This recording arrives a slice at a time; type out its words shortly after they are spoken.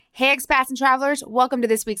Hey expats and travelers, welcome to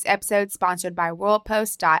this week's episode sponsored by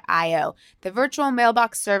worldpost.io, the virtual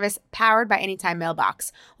mailbox service powered by Anytime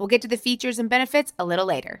Mailbox. We'll get to the features and benefits a little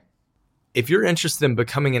later. If you're interested in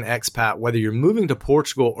becoming an expat, whether you're moving to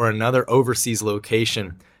Portugal or another overseas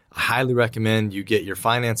location, I highly recommend you get your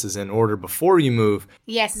finances in order before you move.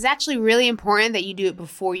 Yes, it's actually really important that you do it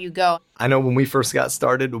before you go. I know when we first got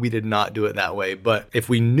started, we did not do it that way, but if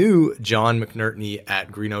we knew John McNerney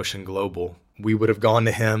at Green Ocean Global, we would have gone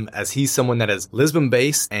to him as he's someone that is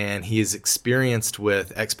Lisbon-based and he is experienced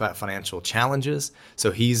with expat financial challenges.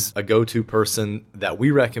 So he's a go-to person that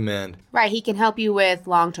we recommend. Right, he can help you with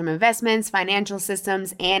long-term investments, financial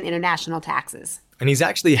systems, and international taxes. And he's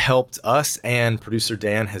actually helped us, and producer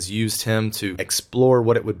Dan has used him to explore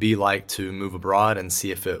what it would be like to move abroad and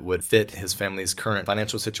see if it would fit his family's current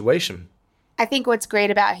financial situation. I think what's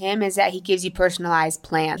great about him is that he gives you personalized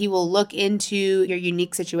plans. He will look into your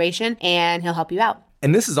unique situation and he'll help you out.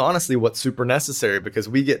 And this is honestly what's super necessary because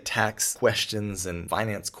we get tax questions and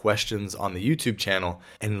finance questions on the YouTube channel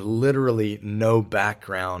and literally no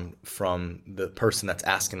background from the person that's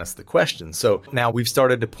asking us the question. So now we've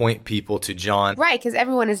started to point people to John. Right, because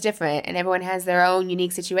everyone is different and everyone has their own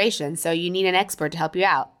unique situation. So you need an expert to help you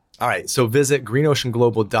out. All right, so visit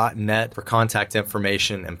greenoceanglobal.net for contact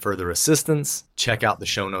information and further assistance. Check out the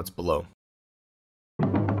show notes below.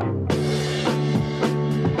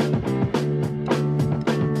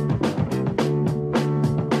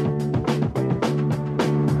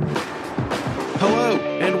 Hello,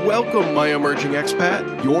 and welcome, my emerging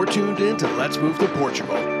expat. You're tuned in to Let's Move to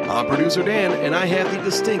Portugal. I'm producer Dan, and I have the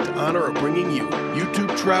distinct honor of bringing you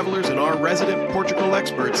YouTube travelers and our resident Portugal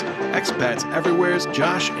experts, expats everywhere's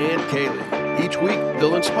Josh and Kaylee. Each week,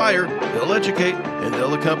 they'll inspire, they'll educate, and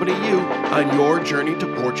they'll accompany you on your journey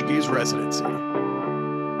to Portuguese residency.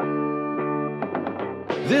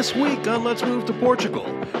 This week on Let's Move to Portugal,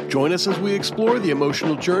 join us as we explore the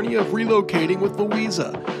emotional journey of relocating with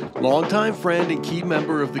Louisa, longtime friend and key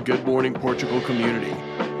member of the Good Morning Portugal community.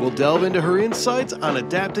 We'll delve into her insights on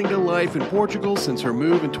adapting to life in Portugal since her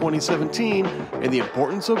move in 2017 and the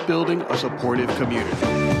importance of building a supportive community.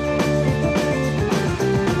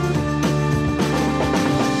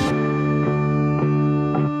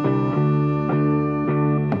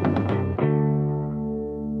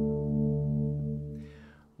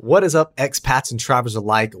 What is up, expats and travelers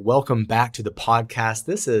alike? Welcome back to the podcast.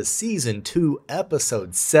 This is season 2,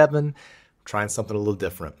 episode 7. I'm trying something a little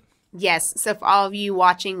different. Yes, so for all of you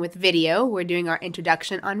watching with video, we're doing our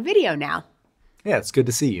introduction on video now. Yeah, it's good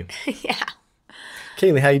to see you. Yeah.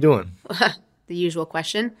 Kaylee, how you doing? The usual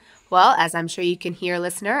question. Well, as I'm sure you can hear,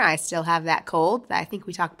 listener, I still have that cold that I think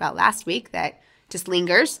we talked about last week that just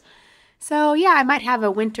lingers. So yeah, I might have a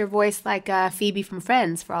winter voice like Phoebe from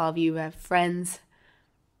Friends for all of you Friends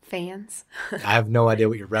fans. I have no idea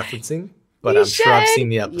what you're referencing, but I'm sure I've seen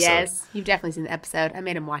the episode. Yes, you've definitely seen the episode. I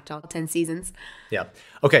made him watch all 10 seasons. Yeah.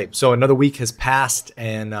 Okay, so another week has passed,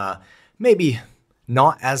 and maybe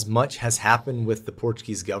not as much has happened with the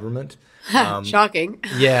Portuguese government. Shocking.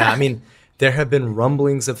 Yeah, I mean, there have been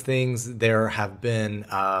rumblings of things. There have been,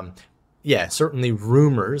 certainly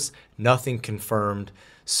rumors, nothing confirmed.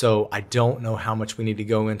 So I don't know how much we need to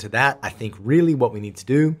go into that. I think really what we need to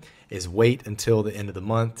do is wait until the end of the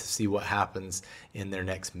month to see what happens in their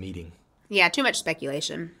next meeting. Yeah, too much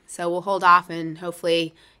speculation. So we'll hold off and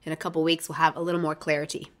hopefully in a couple weeks we'll have a little more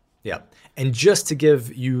clarity. Yeah. And just to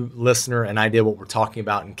give you, listener, an idea what we're talking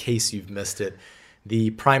about in case you've missed it,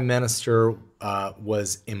 the Prime Minister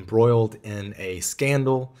was embroiled in a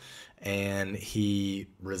scandal and he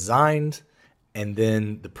resigned. And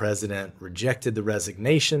then the president rejected the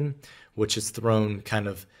resignation, which has thrown kind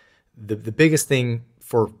of the biggest thing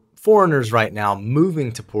for foreigners right now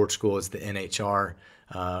moving to Portugal is the NHR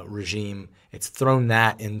regime. It's thrown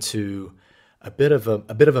that into a bit of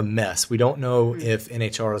a mess. We don't know if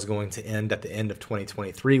NHR is going to end at the end of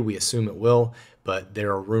 2023. We assume it will, but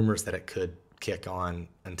there are rumors that it could kick on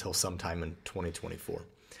until sometime in 2024.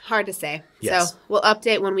 Hard to say. Yes. So we'll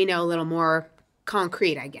update when we know a little more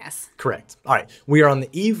concrete, I guess. Correct. All right. We are on the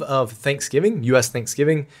eve of Thanksgiving, U.S.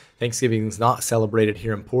 Thanksgiving. Thanksgiving is not celebrated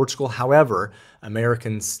here in Portugal. However,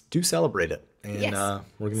 Americans do celebrate it. And yes. We're going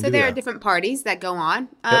to do that. So there are different parties that go on.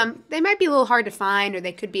 Yep. They might be a little hard to find or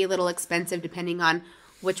they could be a little expensive depending on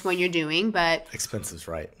which one you're doing. But expensive's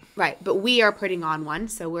right. Right. But we are putting on one.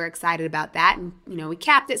 So we're excited about that. And, we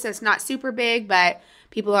capped it so it's not super big, but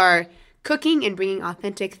people are cooking and bringing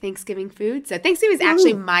authentic Thanksgiving food. So Thanksgiving is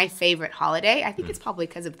actually my favorite holiday. I think it's probably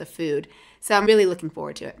because of the food. So I'm really looking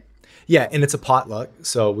forward to it. Yeah, and it's a potluck,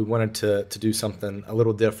 so we wanted to do something a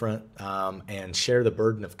little different and share the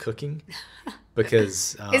burden of cooking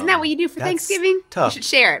because Isn't that what you do for that's Thanksgiving? tough. You should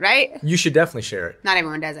share it, right? You should definitely share it. Not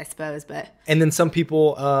everyone does, I suppose, but And then some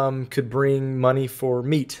people could bring money for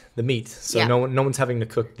the meat. So Yeah. no one's having to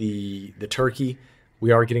cook the turkey.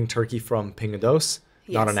 We are getting turkey from Pingados,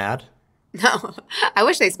 not Yes. an ad. no. I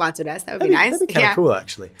wish they sponsored us. That would be nice. That'd be kind of cool,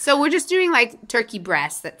 actually. So we're just doing like turkey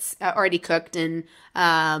breast that's already cooked, and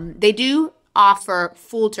they do offer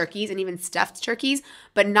full turkeys and even stuffed turkeys,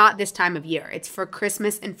 but not this time of year. It's for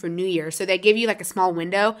Christmas and for New Year. So they give you like a small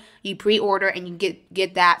window. You pre-order and you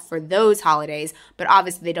get that for those holidays, but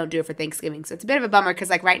obviously they don't do it for Thanksgiving. So it's a bit of a bummer because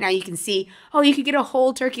like right now you can see, oh, you could get a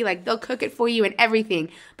whole turkey, like they'll cook it for you and everything,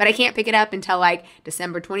 but I can't pick it up until like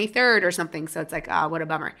December 23rd or something. So it's like, oh, what a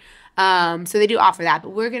bummer. So they do offer that, but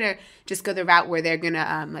we're going to just go the route where they're going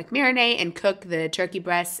to like marinate and cook the turkey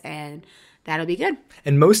breasts, and that'll be good.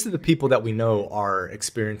 And most of the people that we know are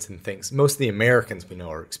experiencing most of the Americans we know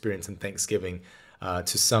are experiencing Thanksgiving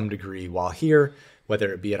to some degree while here,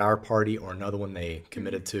 whether it be at our party or another one they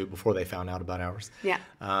committed to before they found out about ours. Yeah.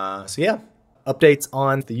 So yeah, updates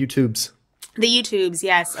on the YouTubes. The YouTubes,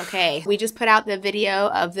 yes. Okay. We just put out the video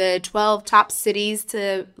of the 12 top cities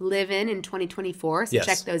to live in 2024. So Yes.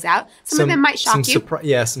 check those out. Some of them might shock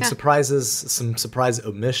you. Some surprises, some surprise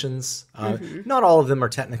omissions. Not all of them are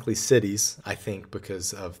technically cities, I think,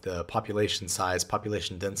 because of the population size,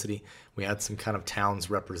 population density. We had some kind of towns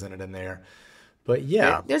represented in there. But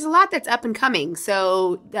yeah. There's a lot that's up and coming.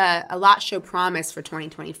 So a lot show promise for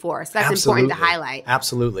 2024. So that's important to highlight.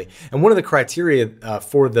 Absolutely. And one of the criteria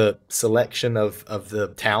for the selection of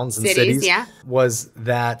the towns and cities yeah. was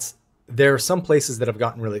that there are some places that have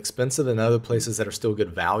gotten really expensive and other places that are still good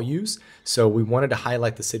values. So we wanted to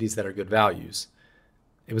highlight the cities that are good values.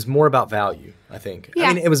 It was more about value, I think. Yeah.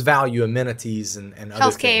 I mean, it was value, amenities, and other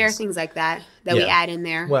Healthcare, things like that we add in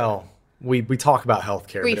there. Well, we talk about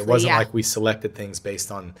healthcare, Briefly, but it wasn't yeah. like we selected things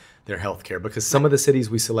based on their healthcare, because some of the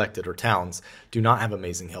cities we selected or towns do not have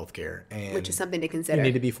amazing healthcare, and which is something to consider. you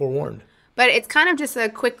need to be forewarned. But it's kind of just a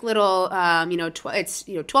quick little, it's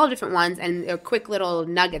 12 different ones and they're quick little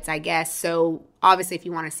nuggets, I guess. So obviously, if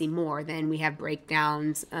you want to see more, then we have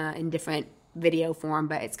breakdowns in different video form.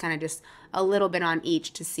 But it's kind of just a little bit on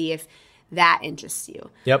each to see if that interests you.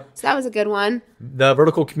 Yep. So that was a good one. The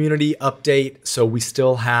vertical community update. So we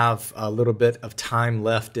still have a little bit of time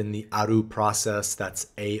left in the ARU process. That's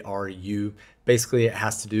ARU. Basically, it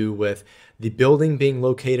has to do with the building being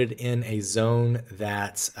located in a zone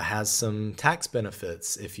that has some tax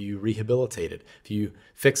benefits if you rehabilitate it. If you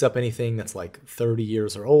fix up anything that's like 30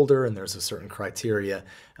 years or older, and there's a certain criteria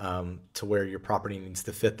to where your property needs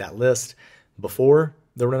to fit that list before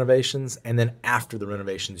the renovations, and then after the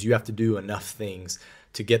renovations, you have to do enough things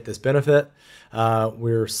to get this benefit.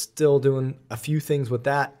 We're still doing a few things with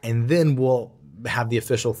that, and then we'll have the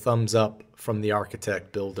official thumbs up from the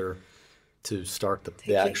architect builder to start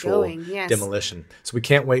the actual demolition. So we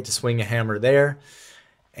can't wait to swing a hammer there.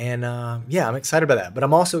 And I'm excited about that. But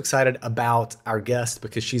I'm also excited about our guest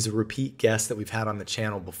because she's a repeat guest that we've had on the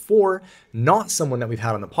channel before, not someone that we've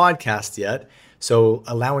had on the podcast yet. So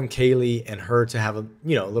allowing Kaylee and her to have a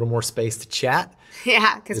little more space to chat.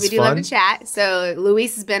 Yeah, because we do love to chat. So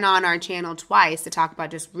Louisa has been on our channel twice to talk about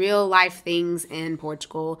just real life things in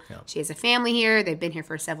Portugal. Yeah. She has a family here. They've been here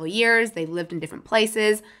for several years. They've lived in different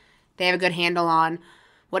places. They have a good handle on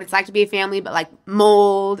what it's like to be a family, but like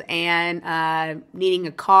mold and needing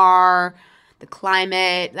a car, the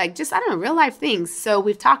climate, like just, I don't know, real life things. So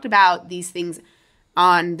we've talked about these things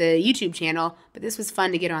on the YouTube channel, but this was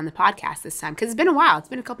fun to get her on the podcast this time because it's been a while. It's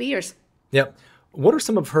been a couple of years. Yep. What are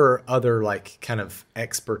some of her other like kind of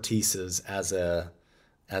expertises as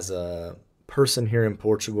a person here in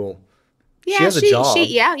Portugal? Yeah, she has a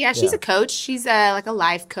job. She's a coach. She's like a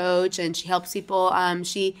life coach, and she helps people.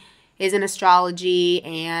 She is in astrology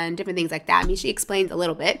and different things like that. I mean, she explains a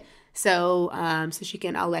little bit, so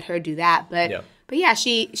I'll let her do that. But yeah,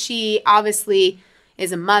 she obviously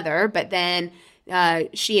is a mother, but then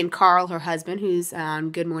she and Carl, her husband, who's on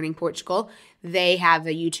Good Morning Portugal, they have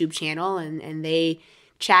a YouTube channel and they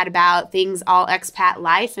chat about things, all expat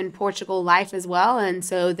life and Portugal life as well. And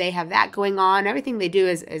so they have that going on. Everything they do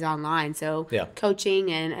is online. So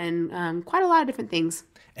coaching and quite a lot of different things.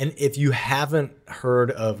 And if you haven't heard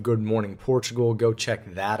of Good Morning Portugal, go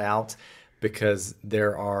check that out because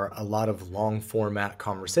there are a lot of long format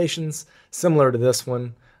conversations similar to this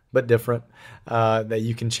one, but different, that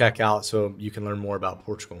you can check out so you can learn more about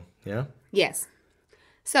Portugal. Yeah? Yes.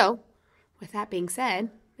 So with that being said,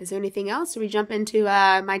 is there anything else? Or we jump into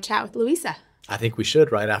my chat with Louisa? I think we should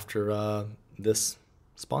right after this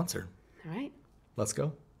sponsor. All right. Let's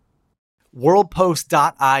go.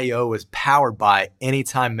 WorldPost.io is powered by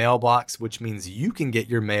Anytime Mailbox, which means you can get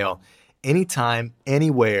your mail anytime,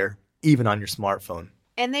 anywhere, even on your smartphone.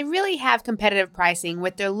 And they really have competitive pricing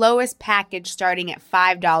with their lowest package starting at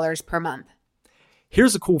 $5 per month.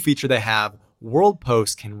 Here's a cool feature they have. World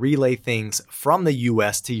Post can relay things from the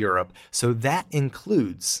US to Europe, so that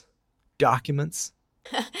includes documents,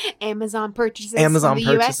 Amazon purchases from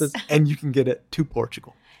the US. And you can get it to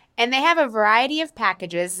Portugal. And they have a variety of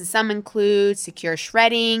packages. Some include secure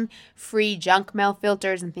shredding, free junk mail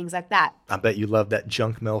filters, and things like that. I bet you love that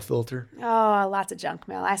junk mail filter. Oh, lots of junk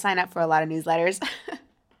mail. I sign up for a lot of newsletters.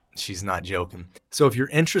 She's not joking. So if you're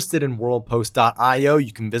interested in worldpost.io,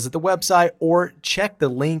 you can visit the website or check the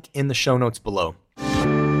link in the show notes below.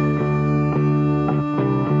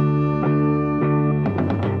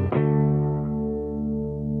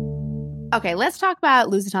 Okay, let's talk about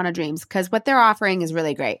Lusitano Dreams, because what they're offering is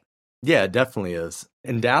really great. Yeah, it definitely is.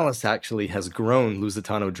 And Dallas actually has grown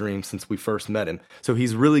Lusitano Dreams since we first met him. So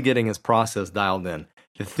he's really getting his process dialed in.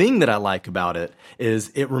 The thing that I like about it is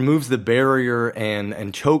it removes the barrier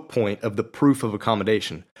and choke point of the proof of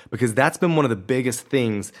accommodation, because that's been one of the biggest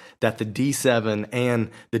things that the D7 and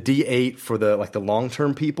the D8 for the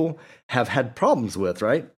long-term people have had problems with,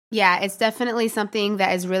 right? Yeah, it's definitely something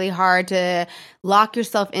that is really hard to lock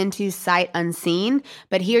yourself into sight unseen.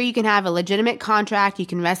 But here you can have a legitimate contract. You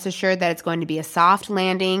can rest assured that it's going to be a soft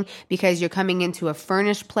landing because you're coming into a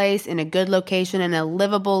furnished place in a good location and a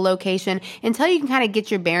livable location until you can kind of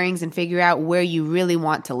get your bearings and figure out where you really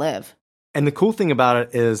want to live. And the cool thing about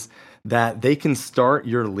it is that they can start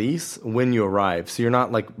your lease when you arrive. So you're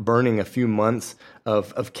not like burning a few months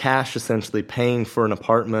of cash essentially paying for an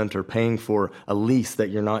apartment or paying for a lease that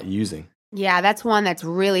you're not using. Yeah, that's one that's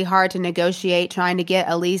really hard to negotiate, trying to get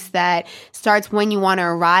a lease that starts when you want to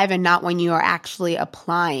arrive and not when you are actually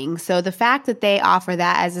applying. So the fact that they offer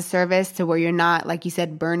that as a service to where you're not, like you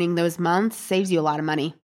said, burning those months saves you a lot of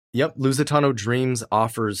money. Yep, Lusitano Dreams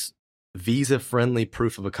offers visa-friendly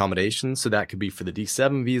proof of accommodation, so that could be for the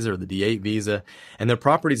D7 visa or the D8 visa. And their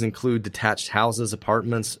properties include detached houses,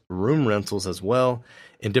 apartments, room rentals as well,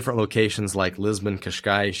 in different locations like Lisbon,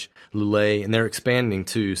 Cascais, Lulé, and they're expanding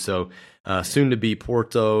too, so soon to be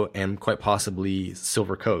Porto and quite possibly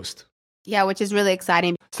Silver Coast. Yeah, which is really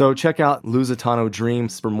exciting. So check out Lusitano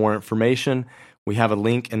Dreams for more information. We have a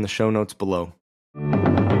link in the show notes below.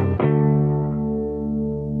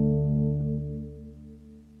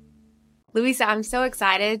 Louisa, I'm so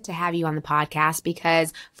excited to have you on the podcast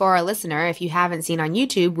because for our listener, if you haven't seen on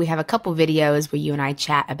YouTube, we have a couple videos where you and I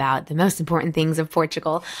chat about the most important things of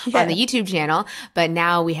Portugal on the YouTube channel. But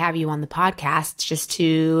now we have you on the podcast just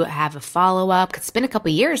to have a follow-up. It's been a couple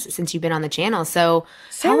years since you've been on the channel. So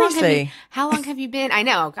seriously, how long have you been? I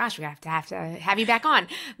know, gosh, we have to have you back on.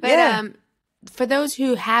 But for those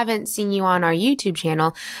who haven't seen you on our YouTube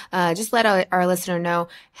channel, just let our listener know,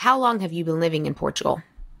 how long have you been living in Portugal?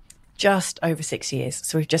 Just over 6 years.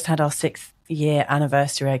 So we've just had our 6th year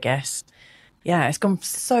anniversary, I guess. Yeah, it's gone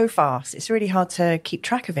so fast. It's really hard to keep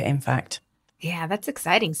track of it, in fact. Yeah, that's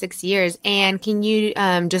exciting. 6 years. And can you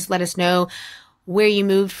just let us know where you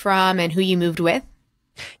moved from and who you moved with?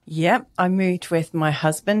 Yep, I moved with my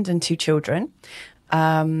husband and 2 children.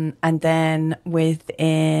 And then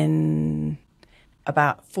within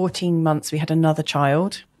about 14 months, we had another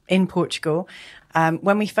child in Portugal.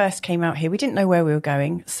 When we first came out here, we didn't know where we were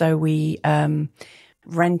going. So we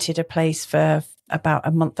rented a place for about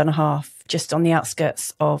a month and a half just on the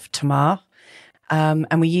outskirts of Tomar.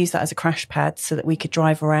 And we used that as a crash pad so that we could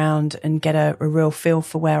drive around and get a real feel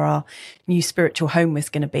for where our new spiritual home was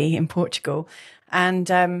going to be in Portugal. And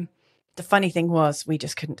the funny thing was we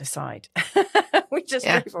just couldn't decide. We just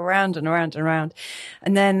drove around and around and around.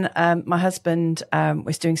 And then my husband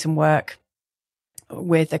was doing some work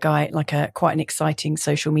with a guy, like quite an exciting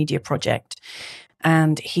social media project.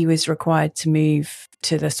 And he was required to move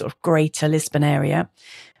to the sort of greater Lisbon area.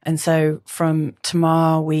 And so from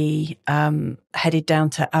Tomar, we headed down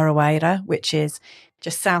to Araújo, which is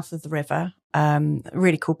just south of the river, a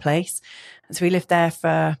really cool place. And so we lived there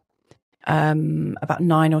for about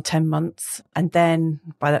 9 or 10 months. And then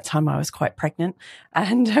by that time I was quite pregnant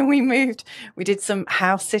and we moved, we did some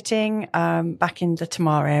house sitting back in the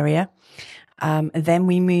Tomar area. Then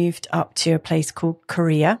we moved up to a place called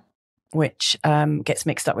Korea, which gets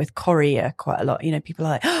mixed up with Korea quite a lot. You know, people are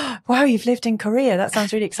like, oh, wow, you've lived in Korea. That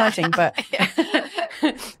sounds really exciting. But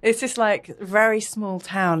it's this like very small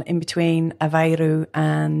town in between Aveiro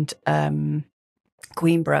and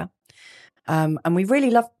Coimbra. And we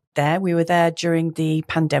really loved there. We were there during the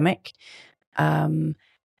pandemic. And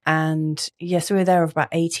yes, we were there for about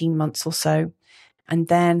 18 months or so. And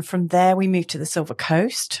then from there, we moved to the Silver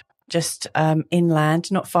Coast, just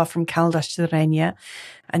inland, not far from Caldas de Rainha.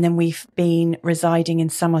 And then we've been residing in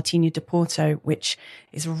São Martinho de Porto, which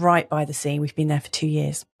is right by the sea. We've been there for 2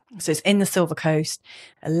 years. So it's in the Silver Coast,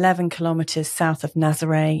 11 kilometers south of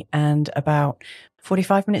Nazaré and about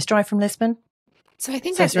 45 minutes drive from Lisbon. So I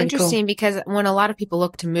think So that's it's really interesting because when a lot of people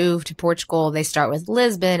look to move to Portugal, they start with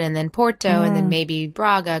Lisbon and then Porto and then maybe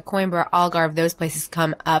Braga, Coimbra, Algarve, those places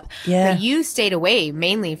come up. Yeah. But you stayed away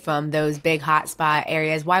mainly from those big hotspot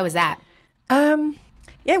areas. Why was that?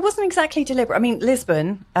 Yeah, it wasn't exactly deliberate. I mean,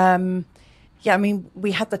 Lisbon,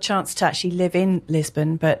 we had the chance to actually live in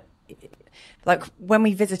Lisbon, but like when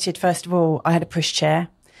we visited, first of all, I had a pushchair.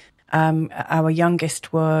 Our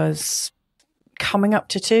youngest was coming up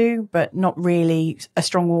to 2, but not really a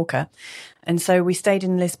strong walker. And so we stayed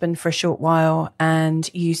in Lisbon for a short while and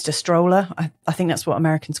used a stroller. I think that's what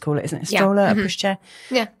Americans call it, isn't it? A stroller, a pushchair.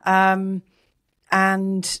 Yeah.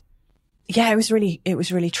 And yeah, it was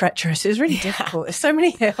really treacherous. It was really difficult. There's so many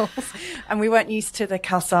hills, and we weren't used to the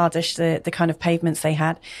calçadas, the kind of pavements they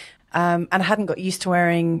had. And I hadn't got used to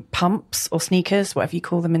wearing pumps or sneakers, whatever you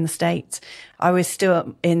call them in the States. I was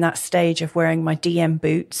still in that stage of wearing my DM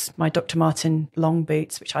boots, my Dr. Martin long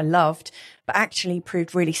boots, which I loved, but actually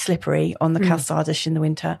proved really slippery on the calçadas in the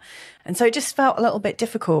winter. And so it just felt a little bit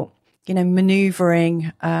difficult,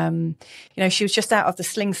 maneuvering. She was just out of the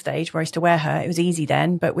sling stage where I used to wear her. It was easy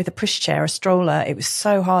then, but with a pushchair, a stroller, it was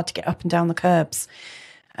so hard to get up and down the curbs.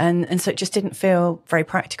 And so it just didn't feel very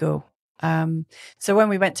practical. So when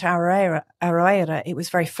we went to Aroeira, it was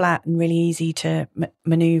very flat and really easy to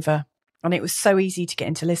maneuver. And it was so easy to get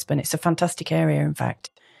into Lisbon. It's a fantastic area, in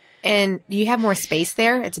fact. And you have more space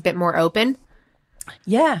there? It's a bit more open?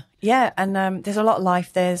 Yeah. And there's a lot of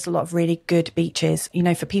life. There's a lot of really good beaches.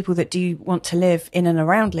 For people that do want to live in and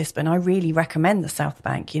around Lisbon, I really recommend the South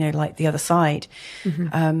Bank, like the other side.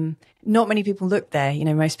 Mm-hmm. Not many people look there.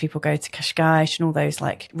 Most people go to Cascais and all those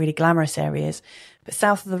like really glamorous areas. But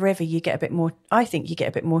south of the river, I think you get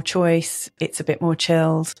a bit more choice. It's a bit more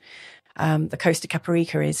chilled. The coast of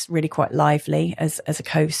Caparica is really quite lively as a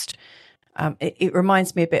coast. It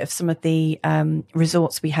reminds me a bit of some of the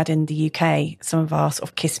resorts we had in the UK, some of our sort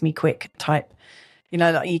of kiss me quick type,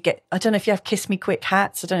 like you get, I don't know if you have kiss me quick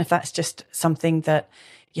hats. I don't know if that's just something that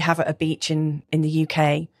you have at a beach in the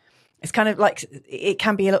UK. It's kind of like, it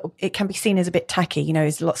can be seen as a bit tacky,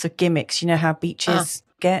 there's lots of gimmicks, how beaches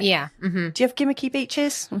get. Yeah. Mm-hmm. Do you have gimmicky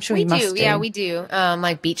beaches? I'm sure we you must do. Yeah, we do.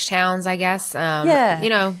 Like beach towns, I guess.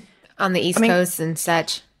 On the East Coast and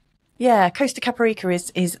such. Yeah, Costa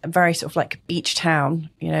Caparica is a very sort of like beach town.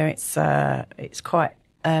 It's quite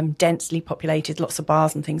densely populated, lots of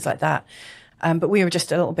bars and things like that. But we were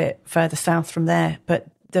just a little bit further south from there. But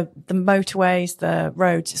the motorways, the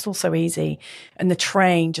roads, it's all so easy. And the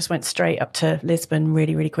train just went straight up to Lisbon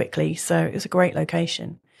really, really quickly. So it was a great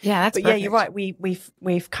location. Yeah, that's But perfect. yeah, you're right.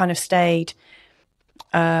 We've kind of stayed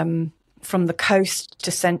from the coast to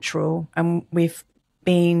central, and we've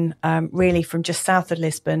been really from just south of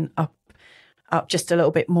Lisbon up just a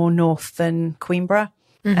little bit more north than Coimbra.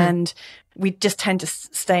 Mm-hmm. And we just tend to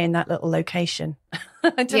stay in that little location.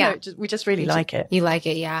 I don't know. We just really like it. You like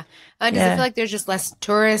it, yeah. Does it feel like there's just less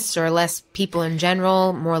tourists or less people in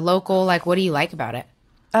general, more local? Like, what do you like about it?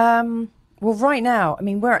 Well, right now,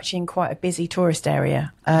 we're actually in quite a busy tourist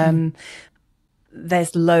area.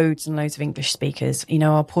 There's loads and loads of English speakers.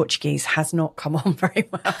 Our Portuguese has not come on very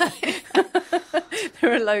well.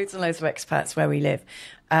 There are loads and loads of expats where we live.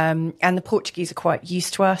 And the Portuguese are quite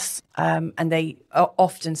used to us, and they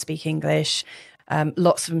often speak English.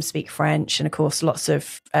 Lots of them speak French. And of course, lots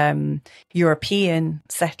of European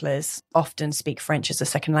settlers often speak French as a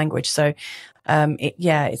second language. So,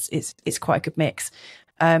 it's quite a good mix.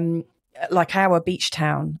 Like our beach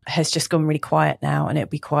town has just gone really quiet now, and it'll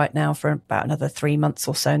be quiet now for about another 3 months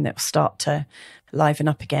or so, and it'll start to liven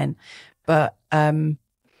up again. But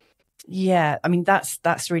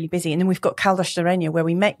that's really busy. And then we've got Caldas de Rainha, where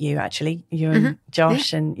we met you, actually, you and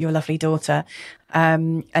Josh and your lovely daughter.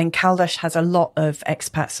 And Caldas has a lot of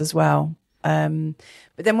expats as well. But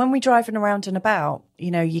then when we're driving around and about,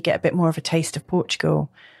 you get a bit more of a taste of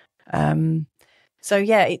Portugal. So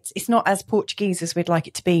yeah, it's not as Portuguese as we'd like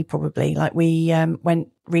it to be, probably. Like we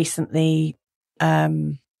went recently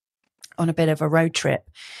on a bit of a road trip,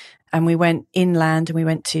 and we went inland and we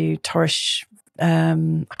went to Torres. I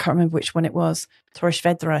can't remember which one it was, Torres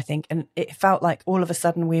Vedra, I think, and it felt like all of a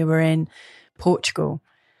sudden we were in Portugal.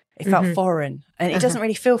 It felt foreign, and it doesn't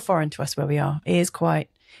really feel foreign to us where we are. It's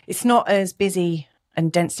not as busy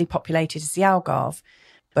and densely populated as the Algarve,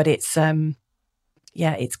 but it's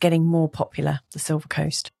getting more popular, the Silver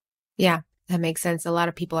Coast. Yeah, That makes sense. A lot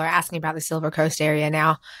of people are asking about the Silver Coast area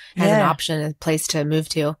now as an Yeah. option, a place to move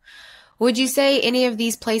to. Would you say any of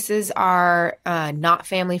these places are not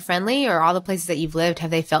family friendly, or all the places that you've lived,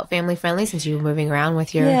 have they felt family friendly since you were moving around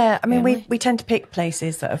with your Yeah, I mean, family? we tend to pick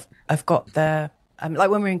places that have got the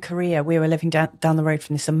like when we were in Korea, we were living down the road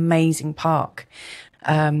from this amazing park.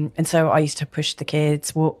 And so I used to push the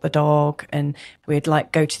kids, walk the dog, and we'd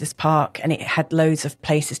like go to this park, and it had loads of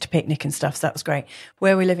places to picnic and stuff. So that was great.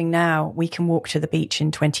 Where we're living now, we can walk to the beach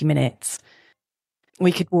in 20 minutes.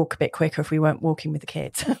 We could walk a bit quicker if we weren't walking with the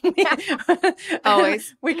kids.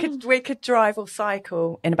 Always. We could drive or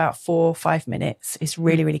cycle in about 4 or 5 minutes. It's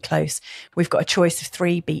really, really close. We've got a choice of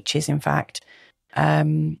 3 beaches, in fact.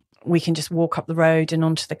 We can just walk up the road and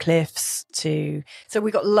onto the cliffs so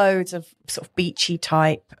we've got loads of sort of beachy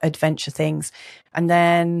type adventure things. And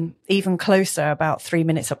then even closer, about 3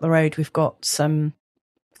 minutes up the road, we've got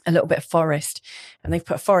a little bit of forest, and they've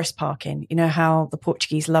put a forest park in. You know how the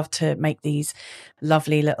Portuguese love to make these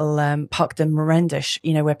lovely little parque de merendas,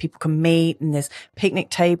 where people can meet, and there's picnic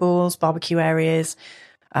tables, barbecue areas,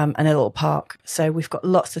 and a little park. So we've got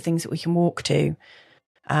lots of things that we can walk to.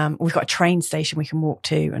 We've got a train station we can walk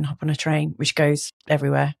to and hop on a train, which goes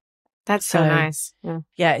everywhere. That's so nice.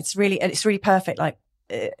 Yeah, it's really perfect. Like,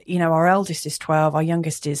 our eldest is 12, our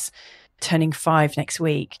youngest is turning 5 next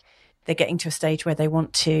week. They're getting to a stage where they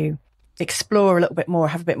want to explore a little bit more,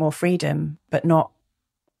 have a bit more freedom, but not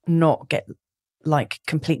get like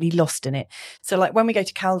completely lost in it. So like when we go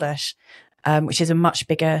to Caldas, which is a much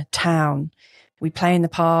bigger town, we play in the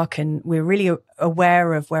park, and we're really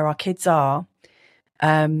aware of where our kids are,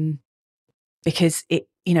 because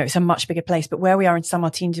it's a much bigger place. But where we are in San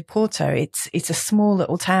Martin de Porto, it's a small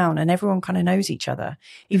little town, and everyone kind of knows each other.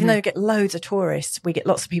 Even though we get loads of tourists, we get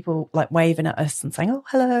lots of people like waving at us and saying, "Oh,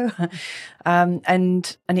 hello,"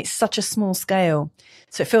 and it's such a small scale,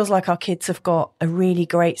 so it feels like our kids have got a really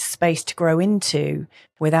great space to grow into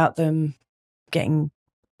without them getting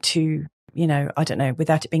too, I don't know,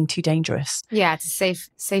 without it being too dangerous. Yeah, it's a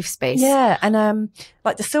safe space. Yeah, and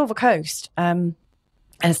like the Silver Coast.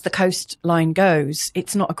 As the coastline goes,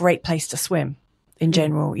 it's not a great place to swim in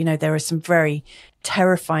general. There are some very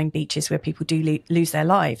terrifying beaches where people do lose their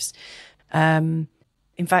lives. In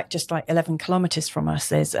fact, just like 11 kilometers from us,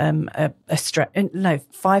 there's a stretch,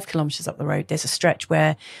 5 kilometers up the road, there's a stretch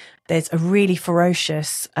where there's a really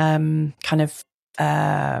ferocious kind of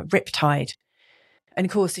riptide. And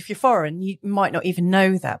of course, if you're foreign, you might not even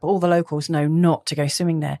know that, but all the locals know not to go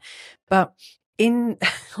swimming there. But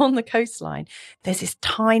on the coastline, there's this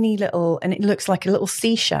tiny little, and it looks like a little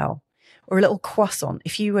seashell or a little croissant.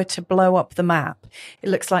 If you were to blow up the map, it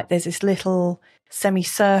looks like there's this little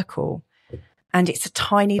semicircle, and it's a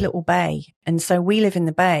tiny little bay. And so we live in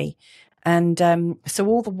the bay. And so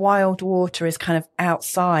all the wild water is kind of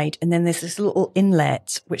outside. And then there's this little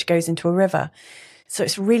inlet which goes into a river. So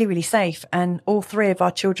it's really, really safe. And all 3 of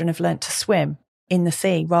our children have learnt to swim in the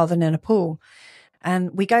sea rather than in a pool.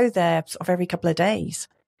 And we go there sort of every couple of days.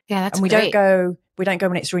 Yeah, that's and we great. don't go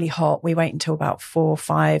when it's really hot. We wait until about 4 or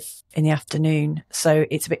 5 in the afternoon. So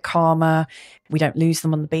it's a bit calmer. We don't lose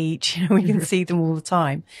them on the beach. We can see them all the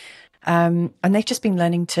time. And they've just been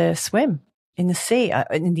learning to swim in the sea,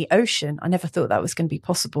 in the ocean. I never thought that was going to be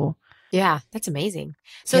possible. Yeah, that's amazing.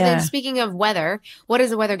 So Yeah. then speaking of weather, what does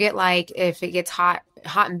the weather get like if it gets hot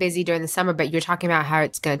and busy during the summer, but you're talking about how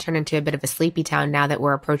it's going to turn into a bit of a sleepy town now that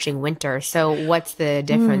we're approaching winter. So what's the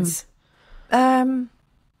difference?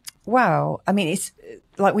 Well, I mean, it's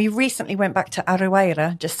like we recently went back to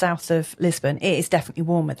Aroeira, just south of Lisbon. It is definitely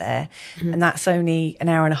warmer there. And that's only an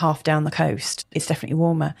hour and a half down the coast. It's definitely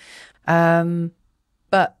warmer.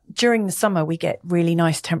 But during the summer, we get really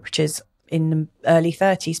nice temperatures in the early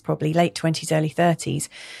 30s, probably late 20s, early 30s.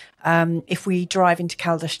 If we drive into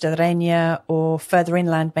Caldas de Rainha or further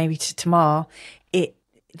inland, maybe to Tamar,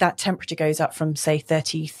 that temperature goes up from, say,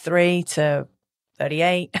 33 to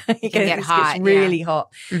 38. It can get hot. It's really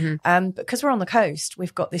hot. Mm-hmm. Because we're on the coast,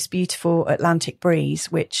 we've got this beautiful Atlantic breeze,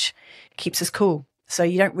 which keeps us cool. So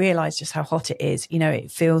you don't realize just how hot it is.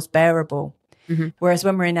 It feels bearable. Mm-hmm. Whereas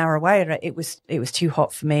when we're in Aroeira, it was too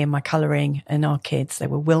hot for me and my colouring and our kids. They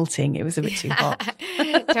were wilting. It was a bit too hot.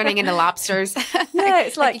 Turning into lobsters. Yeah,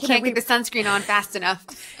 it's like you can't get the sunscreen on fast enough.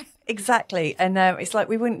 Exactly. And it's like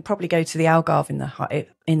we wouldn't probably go to the Algarve in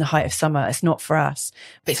the height of summer. It's not for us,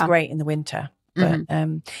 but it's great in the winter. But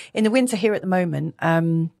in the winter here at the moment,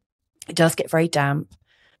 it does get very damp.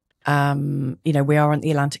 We are on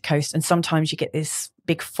the Atlantic coast, and sometimes you get this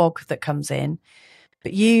big fog that comes in.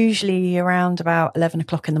 But usually around about 11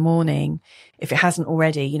 o'clock in the morning, if it hasn't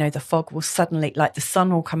already, the fog will suddenly, like the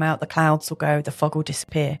sun will come out, the clouds will go, the fog will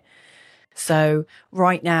disappear. So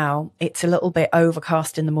right now it's a little bit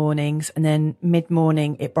overcast in the mornings, and then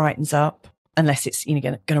mid-morning it brightens up, unless it's, you know,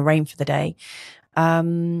 going to rain for the day.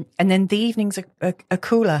 And then the evenings are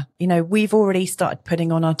cooler. You know, we've already started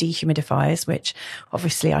putting on our dehumidifiers, which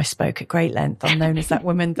obviously I spoke at great length. I'm known as that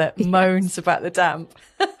woman that moans about the damp.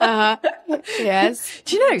 Yes.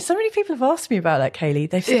 Do you know, so many people have asked me about that, Kaylee.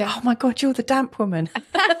 They've said, oh my God, you're the damp woman.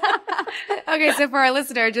 Okay, so for our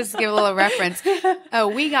listener, just to give a little reference,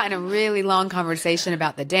 we got in a really long conversation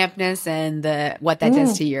about the dampness and what that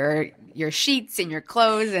does to your sheets and your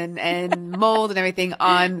clothes and mold and everything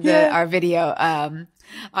on our video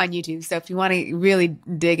on YouTube. So if you want to really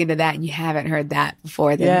dig into that and you haven't heard that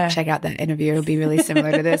before, then check out that interview. It'll be really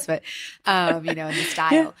similar to this, but you know, in the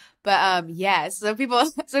style. Yeah. But so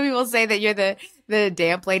people say that you're the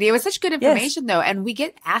damp lady. It was such good information though, and we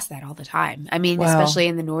get asked that all the time. I mean, especially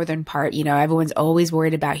in the northern part, you know, everyone's always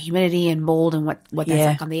worried about humidity and mold and what that's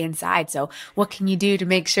like on the inside. So what can you do to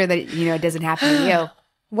make sure that, you know, it doesn't happen to you?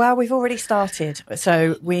 Well, we've already started.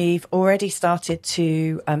 So we've already started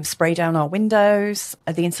to spray down our windows,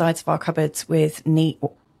 the insides of our cupboards with neat,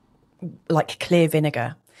 like clear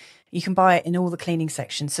vinegar. You can buy it in all the cleaning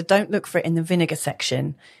sections. So don't look for it in the vinegar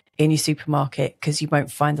section in your supermarket, because you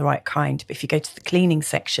won't find the right kind. But if you go to the cleaning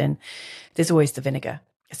section, there's always the vinegar.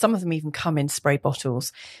 Some of them even come in spray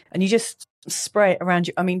bottles, and you just spray it around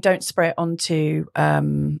you. I mean, don't spray it onto,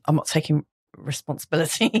 I'm not taking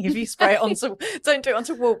responsibility if you spray it onto, don't do it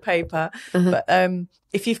onto wallpaper. But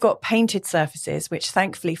if you've got painted surfaces, which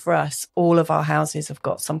thankfully for us, all of our houses have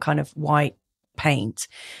got some kind of white paint,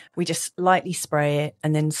 we just lightly spray it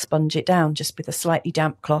and then sponge it down just with a slightly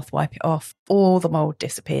damp cloth, wipe it off, all the mold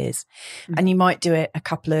disappears. And you might do it a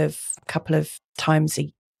couple of times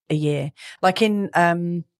a year. Like in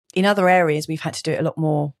other areas we've had to do it a lot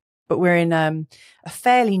more, but we're in a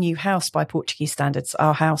fairly new house by Portuguese standards.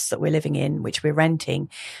 Our house that we're living in, which we're renting,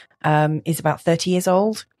 is about 30 years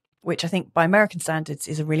old, which I think by American standards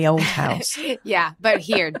is a really old house. Yeah, but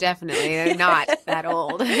here, definitely, they're not that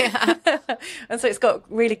old. Yeah. And so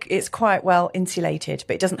it's quite well insulated,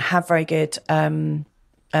 but it doesn't have very good,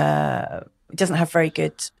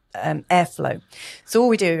 airflow. So all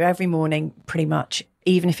we do every morning, pretty much,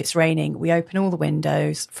 even if it's raining, we open all the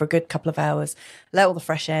windows for a good couple of hours, let all the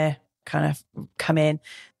fresh air kind of come in,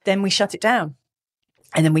 then we shut it down.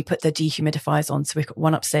 And then we put the dehumidifiers on. So we've got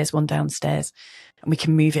one upstairs, one downstairs, and we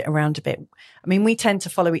can move it around a bit. I mean, we tend to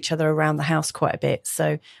follow each other around the house quite a bit.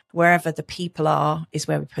 So wherever the people are is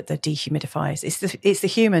where we put the dehumidifiers. It's the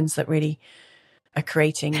humans that really are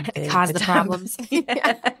creating cause the problems.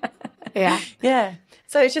 Yeah.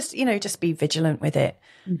 So it's just, you know, just be vigilant with it.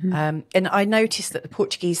 And I noticed that the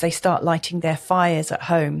Portuguese, they start lighting their fires at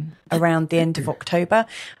home around the end of October.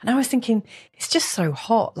 And I was thinking, it's just so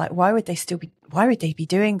hot. Like, why would they be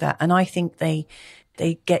doing that? And I think they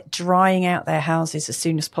get drying out their houses as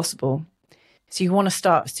soon as possible. So you want to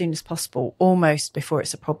start as soon as possible, almost before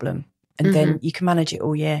it's a problem. And then you can manage it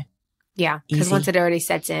all year. Yeah. Because once it already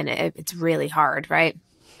sets in, it's really hard, right?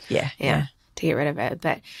 Yeah. To get rid of it.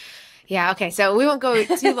 But yeah, okay. So we won't go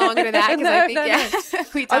too long into that because I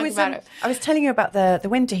think we talked about it. I was telling you about the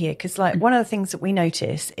winter here because, like, one of the things that we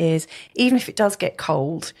notice is even if it does get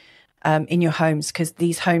cold in your homes, because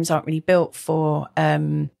these homes aren't really built for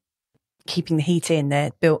keeping the heat in,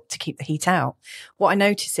 they're built to keep the heat out. What I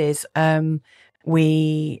notice is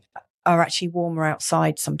we are actually warmer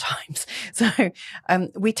outside sometimes. So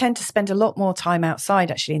we tend to spend a lot more time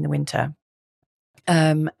outside actually in the winter.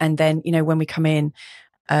 And then, you know, when we come in,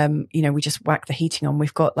 you know, we just whack the heating on.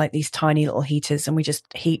 We've got like these tiny little heaters and we just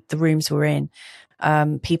heat the rooms we're in. I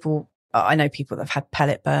know people that have had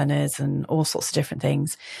pellet burners and all sorts of different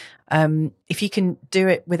things. If you can do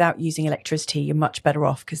it without using electricity, you're much better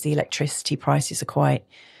off because the electricity prices are quite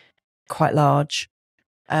large.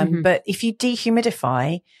 But if you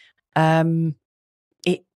dehumidify,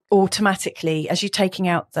 it automatically, as you're taking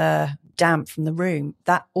out the damp from the room,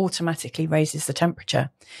 that automatically raises the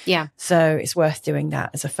temperature. Yeah. So it's worth doing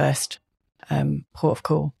that as a first port of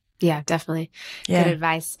call. Yeah, definitely. Yeah. Good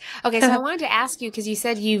advice. Okay, so I wanted to ask you, because you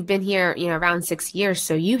said you've been here, you know, around 6 years,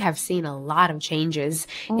 so you have seen a lot of changes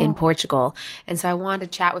in Portugal. And so I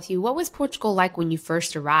wanted to chat with you. What was Portugal like when you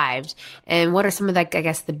first arrived? And what are some of, like, I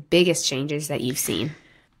guess, the biggest changes that you've seen?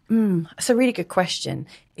 That's a really good question.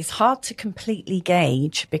 It's hard to completely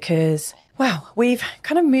gauge because, well, we've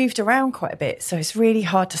kind of moved around quite a bit. So it's really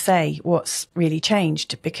hard to say what's really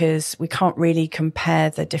changed because we can't really compare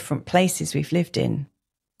the different places we've lived in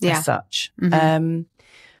as such. But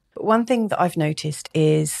one thing that I've noticed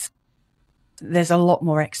is there's a lot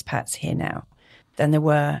more expats here now than there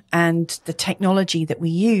were. And the technology that we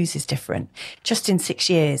use is different. Just in 6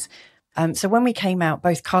 years, So when we came out,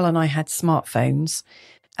 both Carl and I had smartphones,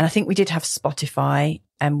 and I think we did have Spotify,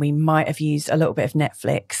 and we might have used a little bit of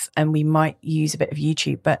Netflix, and we might use a bit of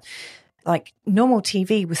YouTube, but like normal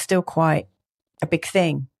TV was still quite a big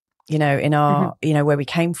thing, you know, in our, you know, where we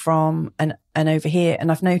came from and over here.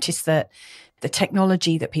 And I've noticed that the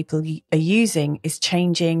technology that people are using is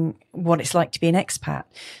changing what it's like to be an expat.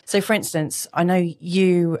 So for instance, I know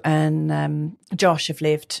you and Josh have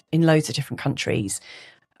lived in loads of different countries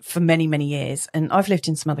for many, many years. And I've lived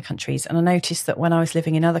in some other countries. And I noticed that when I was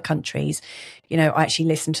living in other countries, you know, I actually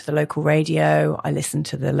listened to the local radio. I listened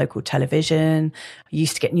to the local television. I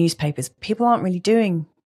used to get newspapers. People don't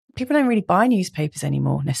really buy newspapers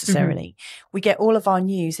anymore necessarily. We get all of our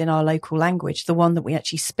news in our local language, the one that we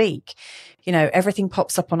actually speak. You know, everything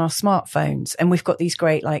pops up on our smartphones, and we've got these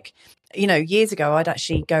great, like, you know, years ago, I'd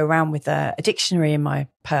actually go around with a dictionary in my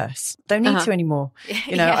purse. Don't need to anymore.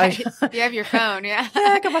 You know, you have your phone. Yeah. Yeah,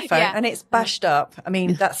 I got my phone and it's bashed up. I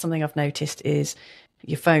mean, that's something I've noticed is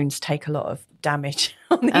your phones take a lot of damage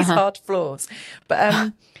on these hard floors.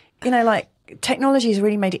 But, you know, like technology has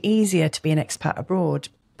really made it easier to be an expat abroad,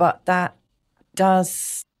 but that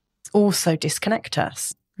does also disconnect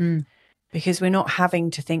us because we're not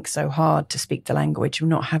having to think so hard to speak the language. We're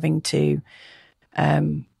not having to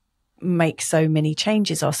make so many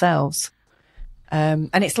changes ourselves. And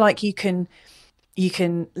it's like you can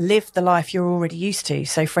live the life you're already used to.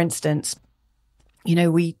 So for instance, you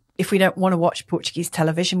know, if we don't want to watch Portuguese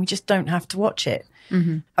television, we just don't have to watch it.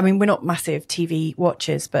 I mean, we're not massive TV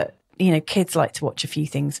watchers, but you know, kids like to watch a few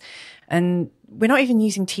things, and we're not even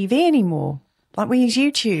using TV anymore. Like we use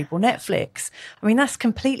YouTube or Netflix. I mean, that's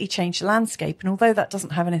completely changed the landscape. And although that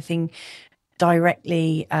doesn't have anything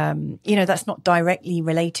directly, you know, that's not directly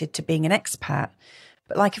related to being an expat.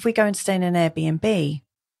 But like if we go and stay in an Airbnb,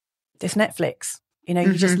 there's Netflix, you know,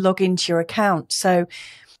 you just log into your account. So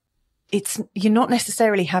you're not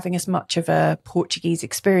necessarily having as much of a Portuguese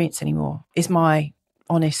experience anymore, is my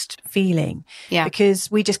honest feeling. Yeah. Because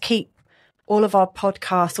we just keep all of our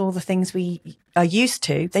podcasts, all the things we are used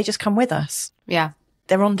to, they just come with us. Yeah.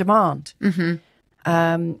 They're on demand.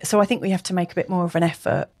 So I think we have to make a bit more of an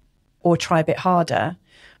effort, or try a bit harder,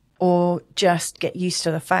 or just get used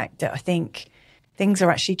to the fact that I think things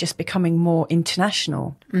are actually just becoming more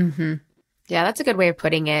international. Yeah, that's a good way of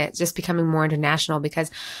putting it, just becoming more international,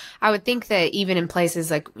 because I would think that even in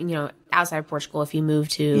places like, you know, outside of Portugal, if you move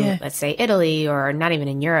to, let's say, Italy, or not even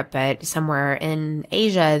in Europe, but somewhere in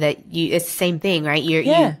Asia, that it's the same thing, right? You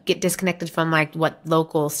get disconnected from like what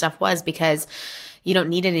local stuff was, because you don't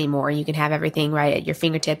need it anymore. You can have everything right at your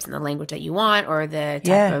fingertips in the language that you want, or the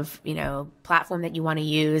type of, you know, platform that you want to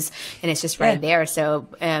use. And it's just right there. So,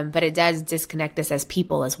 but it does disconnect us as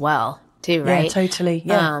people as well, too, right? Yeah, totally.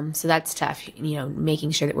 Yeah. So that's tough, you know,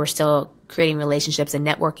 making sure that we're still creating relationships and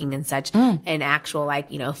networking and such, and actual,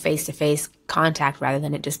 like, you know, face-to-face contact, rather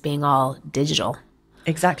than it just being all digital.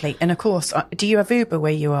 Exactly. And of course, do you have Uber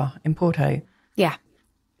where you are in Porto? Yeah.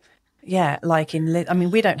 Yeah, like I mean,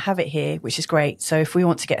 we don't have it here, which is great. So if we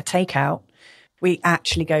want to get a takeout, we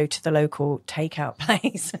actually go to the local takeout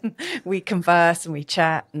place and we converse and we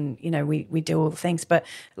chat, and, you know, we do all the things. But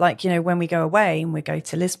like, you know, when we go away and we go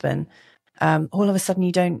to Lisbon, all of a sudden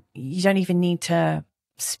you don't even need to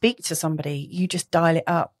speak to somebody. You just dial it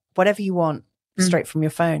up, whatever you want, straight from your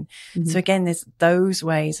phone. So again, there's those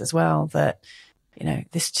ways as well that, you know,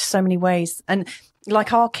 there's just so many ways. And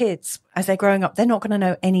like our kids, as they're growing up, they're not going to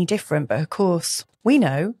know any different. But of course, we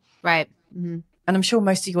know. Right. And I'm sure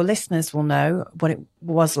most of your listeners will know what it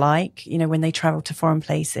was like, you know, when they travel to foreign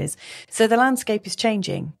places. So the landscape is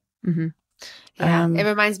changing. Yeah. It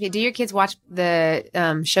reminds me, do your kids watch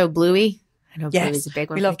the show Bluey? I know Bluey's a big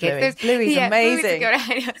one. We love Bluey. Bluey's amazing.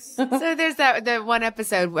 So there's the one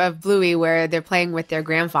episode of Bluey where they're playing with their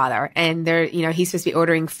grandfather, and they're, you know, he's supposed to be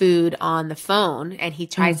ordering food on the phone, and he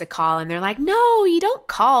tries to call, and they're like, "No, you don't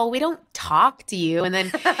call. We don't talk to you." And then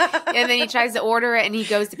he tries to order it, and he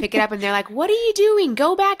goes to pick it up, and they're like, "What are you doing?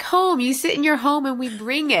 Go back home. You sit in your home, and we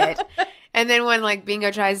bring it." And then when like Bingo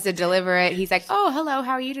tries to deliver it, he's like, "Oh, hello,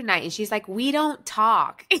 how are you tonight?" And she's like, "We don't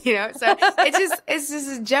talk," you know. So it's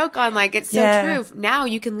just a joke on like, it's so true. Now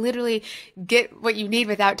you can literally get what you need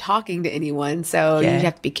without talking to anyone. So you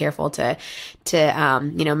have to be careful to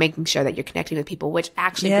you know, making sure that you're connecting with people. Which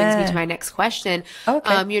actually brings me to my next question.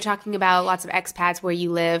 Okay. You're talking about lots of expats where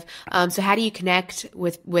you live. So how do you connect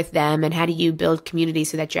with them, and how do you build community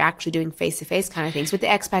so that you're actually doing face-to-face kind of things with the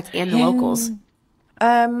expats and the locals?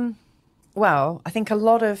 Well, I think a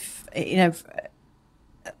lot of, you know,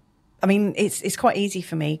 I mean, it's quite easy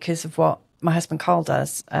for me because of what my husband Carl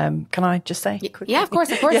does. Can I just say quickly? Yeah, of course.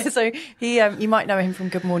 Yeah, so he, you might know him from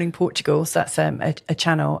Good Morning Portugal. So that's a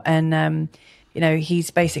channel, and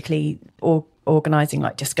he's basically organising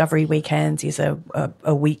like discovery weekends. He's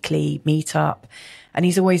a weekly meetup, and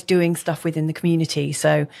he's always doing stuff within the community.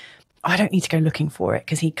 So I don't need to go looking for it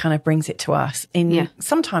because he kind of brings it to us in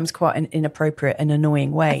sometimes quite an inappropriate and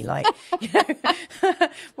annoying way. Like,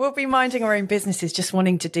 we'll be minding our own businesses, just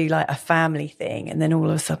wanting to do like a family thing. And then all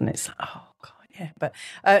of a sudden it's, oh God, yeah. But,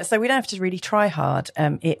 so we don't have to really try hard.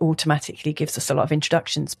 It automatically gives us a lot of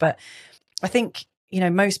introductions. But I think,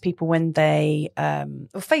 most people when they,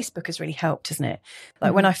 Facebook has really helped, hasn't it?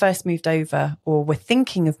 Like when I first moved over or were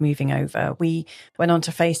thinking of moving over, we went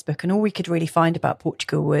onto Facebook and all we could really find about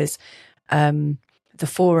Portugal was, the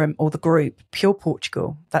forum or the group, Pure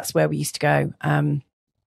Portugal. That's where we used to go. And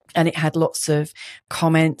it had lots of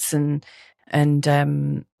comments and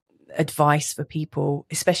advice for people,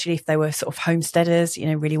 especially if they were sort of homesteaders,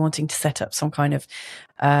 really wanting to set up some kind of,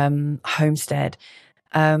 homestead.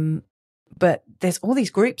 But there's all these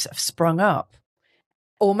groups that have sprung up,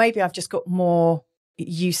 or maybe I've just got more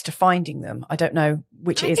used to finding them. I don't know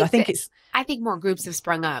which it is. I think more groups have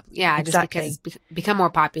sprung up. Yeah, exactly. Just because it's become more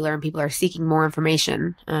popular and people are seeking more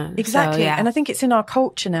information. Exactly. So, yeah. And I think it's in our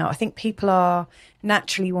culture now. I think people are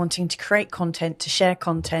naturally wanting to create content, to share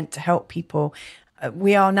content, to help people.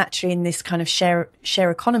 We are naturally in this kind of share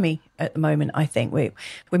economy at the moment. I think we're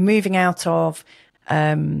moving out of,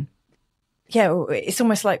 it's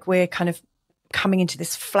almost like we're kind of coming into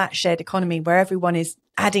this flat shared economy where everyone is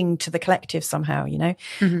adding to the collective somehow,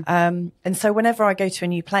 And so whenever I go to a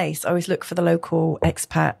new place, I always look for the local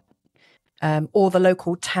expat, or the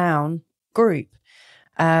local town group.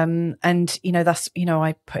 And, that's,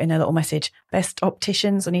 I put in a little message, best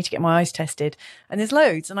opticians, I need to get my eyes tested. And there's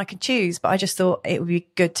loads and I can choose, but I just thought it would be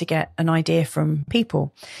good to get an idea from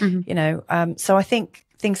people, So I think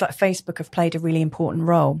things like Facebook have played a really important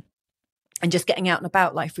role. And just getting out and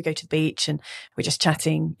about, like if we go to the beach and we're just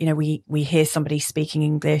chatting, we hear somebody speaking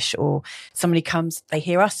English, or somebody comes, they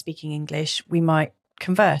hear us speaking English, we might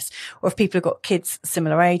converse. Or if people have got kids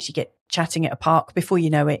similar age, you get chatting at a park. Before you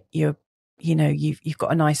know it, you've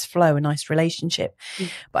got a nice flow, a nice relationship.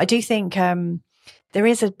 But I do think there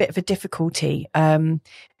is a bit of a difficulty.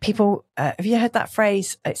 People, have you heard that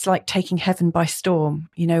phrase? It's like taking heaven by storm,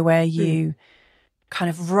 where you kind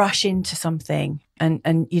of rush into something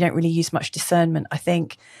and you don't really use much discernment. I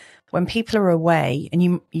think when people are away,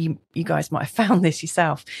 and you guys might have found this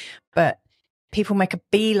yourself, but people make a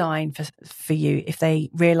beeline for you if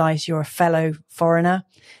they realize you're a fellow foreigner,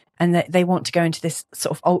 and that they want to go into this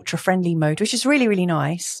sort of ultra friendly mode, which is really, really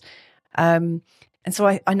nice. And so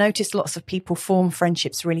I noticed lots of people form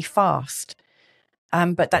friendships really fast.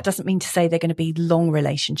 But that doesn't mean to say they're going to be long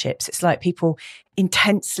relationships. It's like people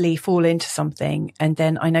intensely fall into something, and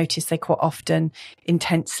then I notice they quite often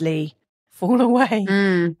intensely fall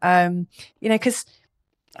away. Because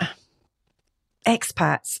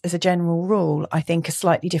expats, as a general rule, I think are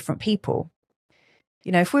slightly different people.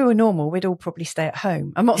 If we were normal, we'd all probably stay at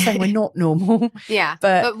home. I'm not saying we're not normal. Yeah.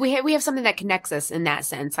 But we have something that connects us in that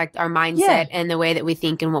sense, like our mindset and the way that we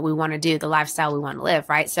think and what we want to do, the lifestyle we want to live,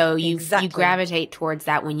 right? So you gravitate towards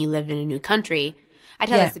that when you live in a new country. I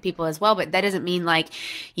tell this to people as well, but that doesn't mean like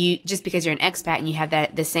just because you're an expat and you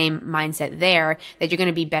have the same mindset there, that you're going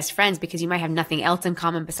to be best friends, because you might have nothing else in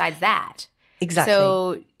common besides that. Exactly.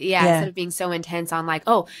 So instead of being so intense on like,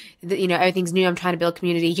 everything's new, I'm trying to build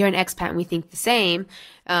community, you're an expat and we think the same.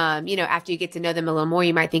 After you get to know them a little more,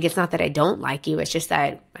 you might think it's not that I don't like you. It's just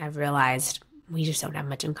that I've realized we just don't have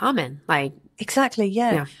much in common. Like, exactly.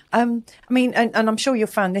 Yeah. And I'm sure you'll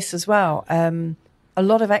find this as well. A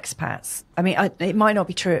lot of expats, it might not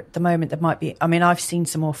be true at the moment. There might be, I've seen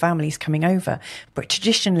some more families coming over, but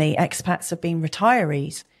traditionally expats have been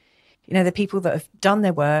retirees. They're people that have done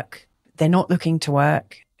their work. They're not looking to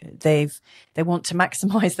work. They want to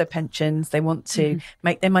maximize their pensions. They want to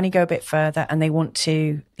make their money go a bit further, and they want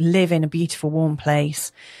to live in a beautiful, warm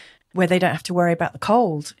place where they don't have to worry about the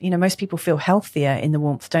cold. Most people feel healthier in the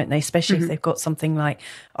warmth, don't they? Especially if they've got something like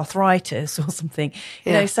arthritis or something,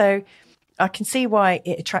 so I can see why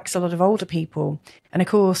it attracts a lot of older people. And of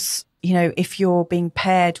course, if you're being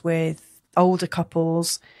paired with older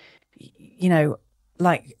couples,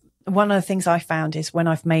 like, one of the things I found is when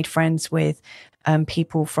I've made friends with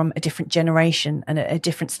people from a different generation and a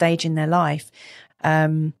different stage in their life,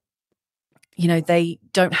 they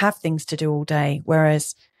don't have things to do all day,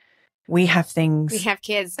 whereas we have things. We have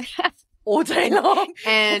kids all day long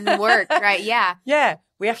and work, right? Yeah. Yeah.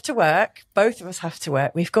 We have to work. Both of us have to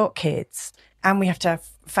work. We've got kids, and we have to have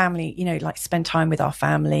family, like spend time with our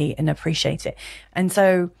family and appreciate it. And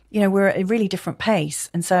so, we're at a really different pace.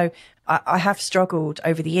 And so I have struggled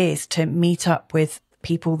over the years to meet up with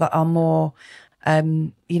people that are more,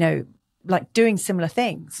 like doing similar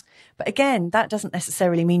things. But again, that doesn't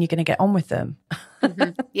necessarily mean you're going to get on with them.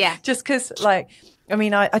 Yeah. Just because, I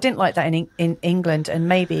didn't like that in England, and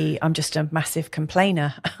maybe I'm just a massive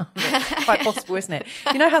complainer. Quite possible, isn't it?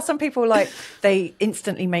 You know how some people, they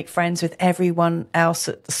instantly make friends with everyone else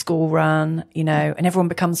at the school run, and everyone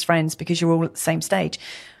becomes friends because you're all at the same stage.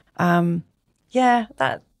 I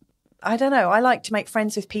don't know. I like to make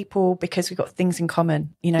friends with people because we've got things in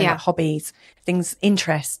common, like hobbies, things,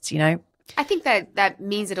 interests, I think that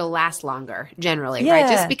means it'll last longer generally, Yeah. right?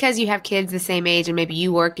 Just because you have kids the same age and maybe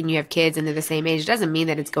you work and you have kids and they're the same age doesn't mean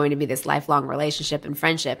that it's going to be this lifelong relationship and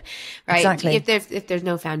friendship, right? Exactly. If there's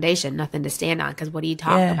no foundation, nothing to stand on, because what do you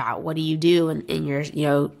talk about? What do you do in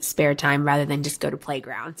your spare time rather than just go to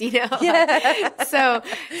playgrounds, Yeah. So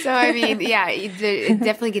I mean, it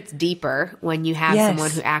definitely gets deeper when you have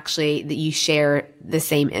someone who actually that you share the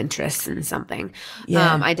same interests in something.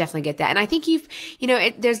 Yeah. I definitely get that. And I think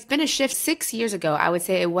there's been a shift 6 years ago. I would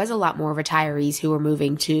say it was a lot more retirees who were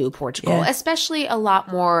moving to Portugal, especially a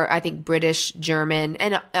lot more, I think, British, German,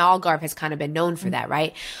 and Algarve has kind of been known for that,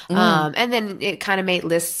 right? And then it kind of made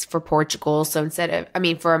lists for Portugal. So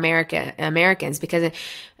for Americans, because,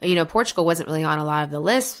 Portugal wasn't really on a lot of the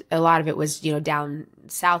lists. A lot of it was, down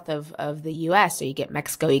south of the U.S. So you get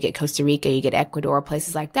Mexico, you get Costa Rica, you get Ecuador,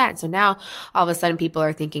 places like that. So now all of a sudden people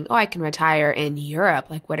are thinking, oh, I can retire in Europe.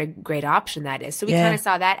 Like what a great option that is. So we kind of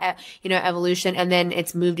saw that, evolution. And then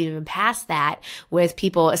it's moved even past that with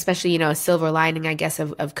people, especially, a silver lining, I guess,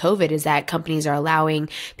 of COVID is that companies are allowing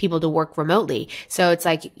people to work remotely. So it's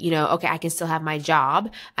like, okay, I can still have my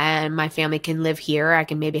job and my family can live here. I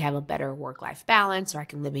can maybe have a better work-life balance, or I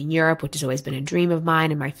can live in Europe, which has always been a dream of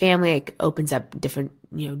mine and my family. It opens up different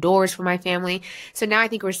doors for my family. So now I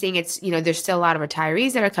think we're seeing there's still a lot of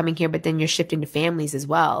retirees that are coming here, but then you're shifting to families as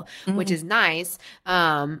well, which is nice.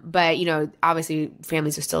 But, obviously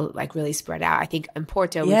families are still like really spread out. I think in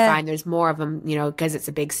Porto, we find there's more of them, because it's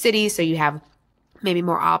a big city. So you have maybe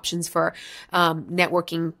more options for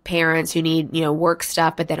networking parents who need, work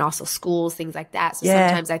stuff, but then also schools, things like that. So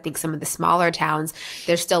sometimes I think some of the smaller towns,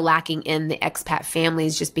 they're still lacking in the expat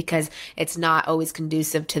families just because it's not always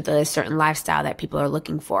conducive to the certain lifestyle that people are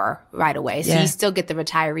looking for right away. So you still get the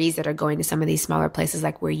retirees that are going to some of these smaller places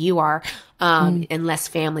like where you are, and less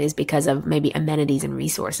families because of maybe amenities and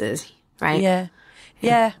resources, right? Yeah.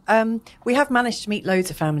 Yeah. We have managed to meet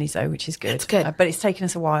loads of families though, which is good. It's good. But it's taken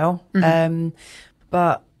us a while.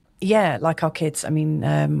 But yeah, like our kids,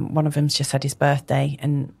 one of them's just had his birthday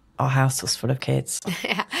and our house was full of kids.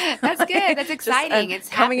 Yeah, that's good. That's exciting. Just, it's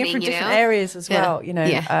coming happening, in from different areas as well,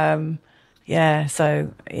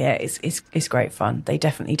 it's great fun. They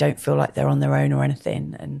definitely don't feel like they're on their own or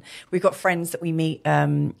anything. And we've got friends that we meet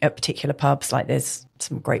at particular pubs, like there's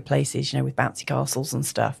some great places, with bouncy castles and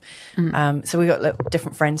stuff. So we've got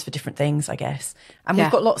different friends for different things, I guess. And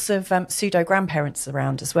we've got lots of pseudo grandparents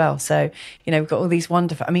around as well. So, we've got all these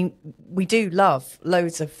wonderful, we do love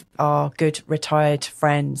loads of our good retired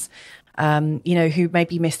friends, who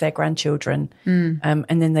maybe miss their grandchildren. And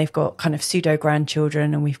then they've got kind of pseudo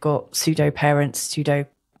grandchildren, and we've got pseudo parents, pseudo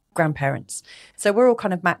grandparents. So we're all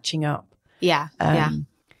kind of matching up. Yeah.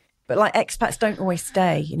 But like expats don't always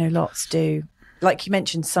stay, lots do. Like you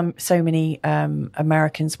mentioned, so many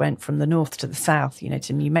Americans went from the north to the south,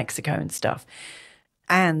 to New Mexico and stuff.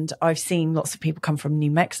 And I've seen lots of people come from New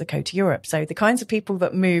Mexico to Europe. So the kinds of people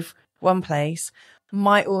that move one place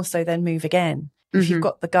might also then move again. If you've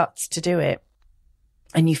got the guts to do it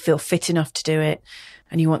and you feel fit enough to do it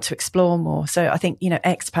and you want to explore more. So I think,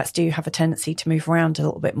 expats do have a tendency to move around a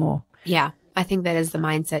little bit more. Yeah. I think that is the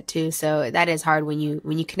mindset too. So that is hard when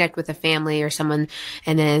you connect with a family or someone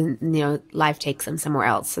and then, life takes them somewhere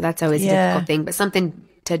else. So that's always a difficult thing, but something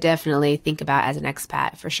to definitely think about as an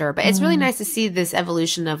expat for sure. But it's really nice to see this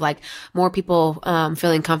evolution of like more people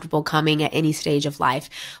feeling comfortable coming at any stage of life,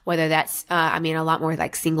 whether that's, a lot more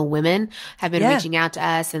like single women have been reaching out to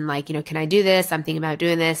us and like, can I do this? I'm thinking about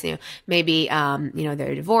doing this. Maybe,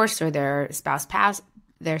 they're divorced or their spouse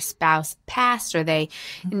passed or they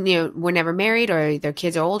were never married or their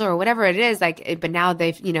kids are older or whatever it is, like, but now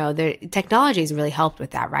they've their technology has really helped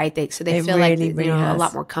with that, right? They feel really, like a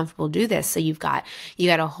lot more comfortable to do this. So you got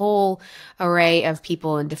a whole array of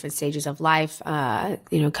people in different stages of life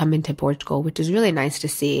come into Portugal, which is really nice to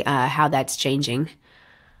see how that's changing.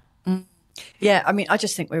 Yeah, I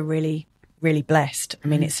just think we're really, really blessed.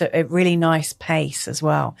 It's a really nice pace as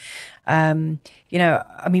well.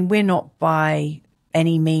 We're not by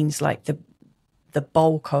any means like the the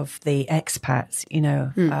bulk of the expats. You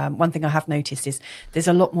know, one thing I have noticed is there's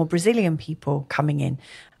a lot more Brazilian people coming in.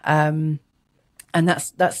 And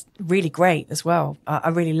that's really great as well. I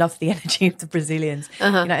really love the energy of the Brazilians,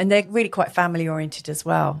 you know, and they're really quite family oriented as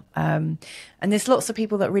well. And there's lots of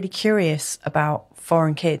people that are really curious about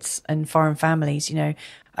foreign kids and foreign families. You know,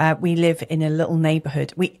 we live in a little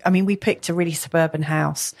neighborhood. We picked a really suburban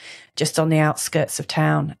house just on the outskirts of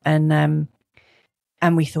town, and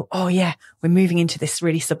we thought, oh yeah, we're moving into this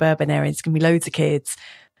really suburban area. There's going to be loads of kids.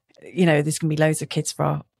 You know, there's going to be loads of kids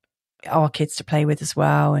for our kids to play with as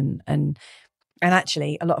well, and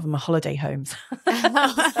actually, a lot of them are holiday homes. So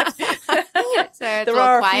it's there a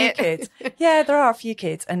are quiet. a few kids. Yeah, there are a few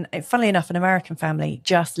kids. And funnily enough, an American family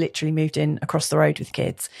just literally moved in across the road with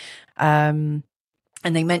kids.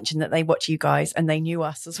 And they mentioned that they watch you guys and they knew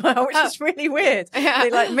us as well, which is really weird. Yeah. They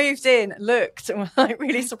like moved in, looked, and were like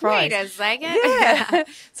really surprised. Wait a second. Yeah.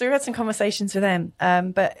 So we had some conversations with them.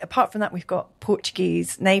 But apart from that, we've got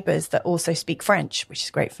Portuguese neighbours that also speak French, which is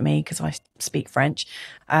great for me because I speak French,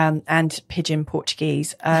 and pidgin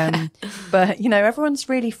Portuguese. But, you know, everyone's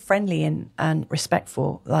really friendly and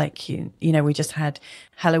respectful. Like, you know, we just had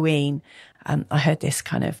Halloween. I heard this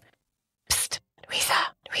kind of, psst, Louisa.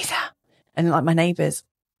 And like my neighbours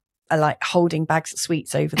are like holding bags of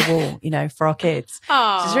sweets over the wall, you know, for our kids.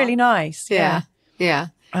 Which is really nice. Yeah.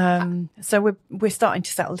 So we're starting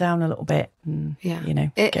to settle down a little bit and, you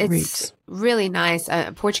know, get it's roots. Really nice.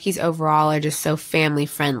 Portuguese overall are just so family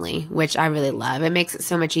friendly, which I really love. It makes it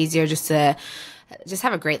so much easier just to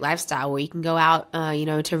have a great lifestyle where you can go out, you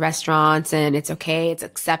know, to restaurants and it's okay. It's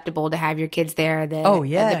acceptable to have your kids there.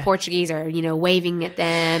 The Portuguese are, you know, waving at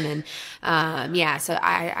them. And, so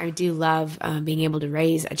I do love being able to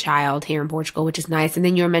raise a child here in Portugal, which is nice. And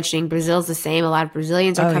then you were mentioning Brazil's the same. A lot of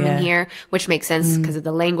Brazilians are coming here, which makes sense because of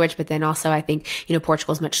the language. But then also I think, you know,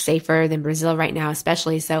 Portugal is much safer than Brazil right now,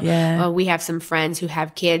 especially. So we have some friends who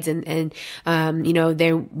have kids and you know,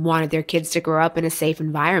 they wanted their kids to grow up in a safe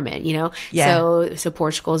environment, you know. So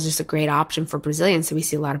Portugal is just a great option for Brazilians. So we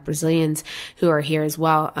see a lot of Brazilians who are here as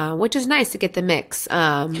well, which is nice to get the mix,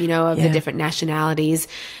 you know, of the different nationalities,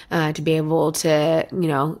 to be able to, you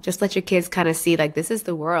know, just let your kids kind of see like this is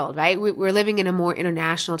the world, right? We're living in a more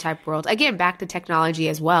international type world. Again, back to technology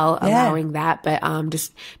as well, allowing that, but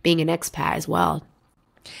just being an expat as well.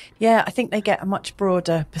 Yeah, I think they get a much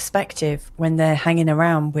broader perspective when they're hanging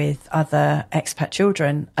around with other expat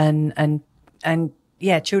children and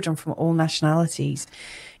children from all nationalities.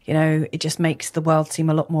 You know, it just makes the world seem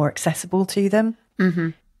a lot more accessible to them.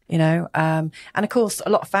 You know, and of course, a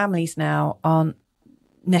lot of families now aren't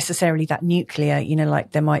necessarily that nuclear. You know,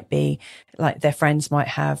 like there might be, like their friends might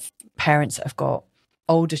have parents that have got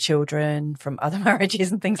older children from other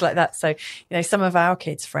marriages and things like that. So, you know, some of our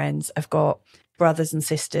kids' friends have got brothers and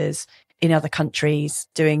sisters in other countries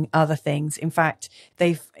doing other things. In fact,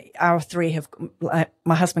 our three have,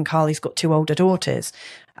 my husband Carly's got two older daughters,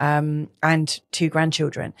 and two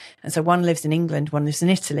grandchildren. And so one lives in England, one lives in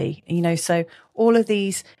Italy, you know, so all of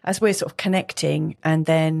these, as we're sort of connecting and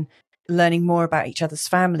then learning more about each other's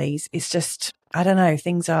families, it's just, I don't know,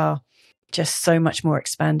 things are just so much more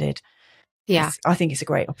expanded. Yeah. I think it's a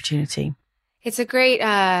great opportunity. It's a great,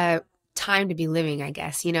 time to be living, I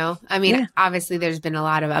guess, you know. I mean, obviously there's been a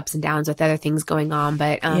lot of ups and downs with other things going on,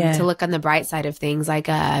 but to look on the bright side of things, like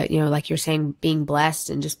you know, like you're saying, being blessed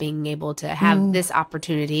and just being able to have this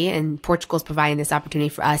opportunity, and Portugal's providing this opportunity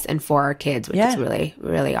for us and for our kids, which is really,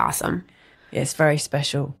 really awesome. Yeah, it's very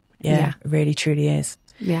special. It really truly is.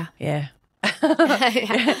 I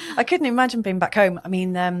couldn't imagine being back home. I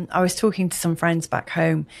mean, I was talking to some friends back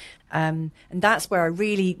home, and that's where I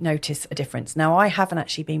really notice a difference. Now, I haven't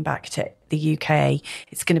actually been back to the UK.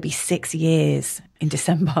 It's going to be 6 years in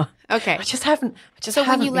December. Okay. I just haven't. So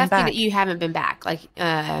when you left, you haven't been back. Like,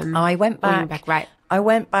 I went back. Right. I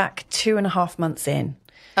went back 2.5 months in.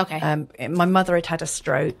 Okay. My mother had a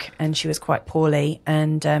stroke and she was quite poorly,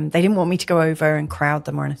 and they didn't want me to go over and crowd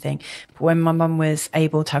them or anything. But when my mum was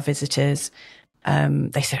able to have visitors,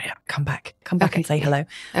 they said, come back and say hello.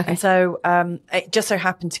 Okay. And so it just so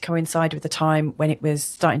happened to coincide with the time when it was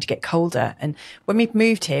starting to get colder. And when we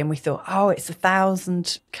moved here and we thought, it's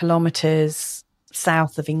 1,000 kilometres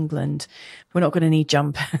south of England, we're not going to need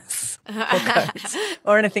jumpers or coats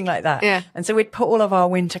or anything like that. Yeah. And so we'd put all of our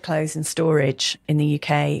winter clothes in storage in the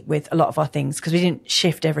UK with a lot of our things, because we didn't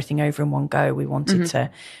shift everything over in one go. We wanted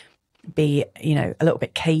to be, you know, a little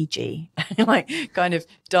bit cagey, like kind of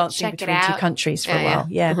dancing between two countries for a while.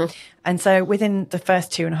 Yeah. And so within the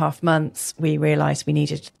first 2.5 months, we realised we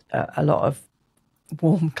needed a lot of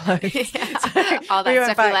warm clothes. All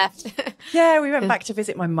that stuff you left. Yeah, we went back to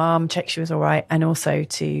visit my mum, check she was all right, and also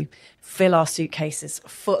to fill our suitcases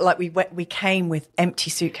full. Like we came with empty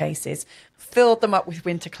suitcases, filled them up with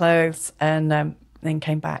winter clothes, and then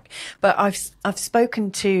came back. But I've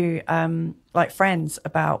spoken to like friends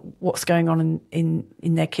about what's going on in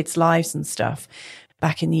their kids' lives and stuff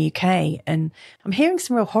back in the UK, and I'm hearing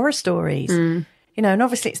some real horror stories. You know, and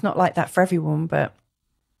obviously it's not like that for everyone, but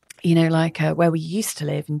you know, like where we used to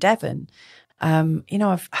live in Devon, you know,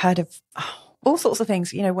 I've heard of all sorts of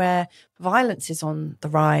things, you know, where violence is on the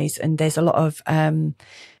rise and there's a lot of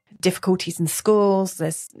difficulties in schools.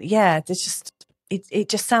 There's just, it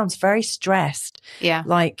just sounds very stressed. Yeah.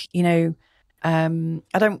 Like, you know, I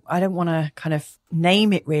don't want to kind of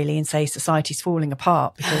name it really and say society's falling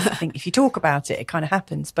apart, because I think if you talk about it, it kind of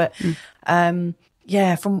happens. But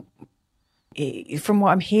yeah, from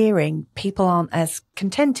what I'm hearing, people aren't as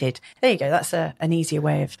contented. There you go. That's an easier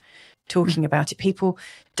way of talking about it. People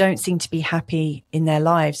don't seem to be happy in their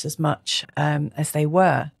lives as much as they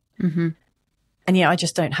were. Mm-hmm. And yeah, I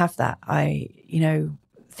just don't have that. You know,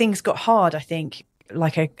 things got hard, I think,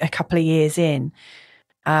 like a couple of years in,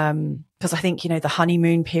 because I think, you know, the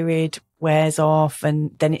honeymoon period wears off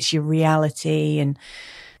and then it's your reality, and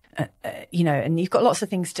you know, and you've got lots of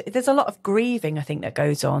things there's a lot of grieving, I think, that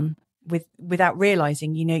goes on without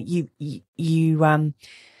realizing. You know, you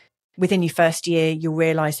within your first year, you'll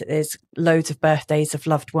realize that there's loads of birthdays of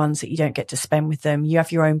loved ones that you don't get to spend with them. You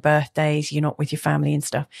have your own birthdays, you're not with your family and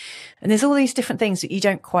stuff. And there's all these different things that you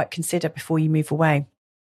don't quite consider before you move away.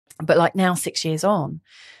 But like now, 6 years on,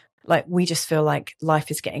 like we just feel like life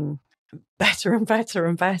is getting better and better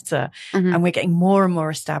and better. Mm-hmm. And we're getting more and more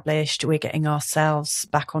established. We're getting ourselves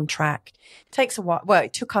back on track. It takes a while. Well,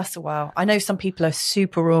 it took us a while. I know some people are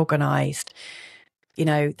super organized. You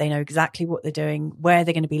know, they know exactly what they're doing, where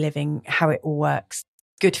they're going to be living, how it all works.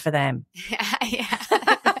 Good for them. Yeah.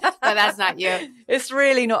 But that's not you. It's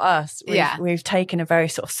really not us. We've taken a very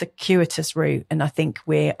sort of circuitous route, and I think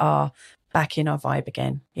we are back in our vibe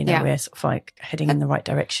again. You know, we're sort of like heading in the right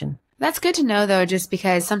direction. That's good to know, though, just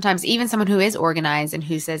because sometimes even someone who is organized and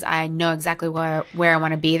who says, I know exactly where I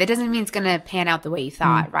want to be, that doesn't mean it's going to pan out the way you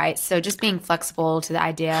thought, right? So just being flexible to the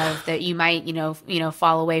idea of that you might, you know,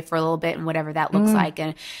 fall away for a little bit and whatever that looks like,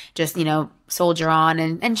 and just, you know, soldier on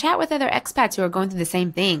and chat with other expats who are going through the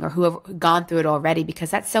same thing or who have gone through it already, because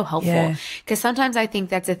that's so helpful. Because sometimes I think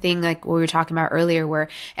that's a thing like what we were talking about earlier, where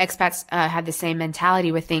expats have the same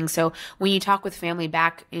mentality with things. So when you talk with family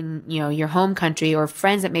back in, you know, your home country, or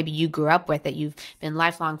friends that maybe you grew up with that you've been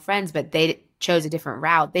lifelong friends, but they chose a different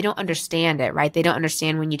route, they don't understand it, right? They don't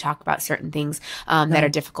understand when you talk about certain things that are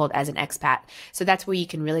difficult as an expat. So that's where you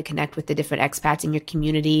can really connect with the different expats in your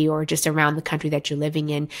community or just around the country that you're living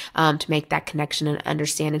in, to make that connection and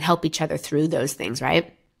understand and help each other through those things,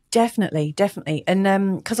 right? Definitely.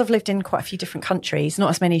 And because I've lived in quite a few different countries, not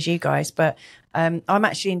as many as you guys, but I'm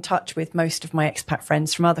actually in touch with most of my expat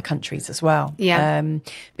friends from other countries as well. Yeah.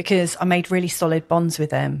 Because I made really solid bonds with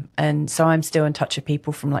them. And so I'm still in touch with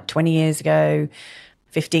people from like 20 years ago,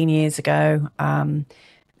 15 years ago. And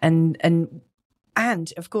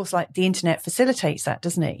of course, like the internet facilitates that,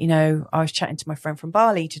 doesn't it? You know, I was chatting to my friend from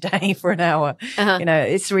Bali today for an hour. Uh-huh. You know,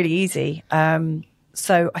 it's really easy.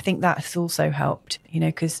 So I think that has also helped, you know,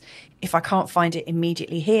 because if I can't find it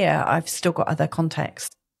immediately here, I've still got other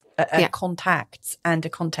contacts and a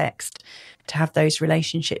context to have those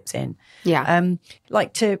relationships in. Yeah.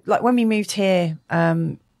 Like when we moved here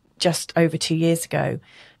just over 2 years ago,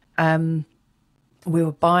 we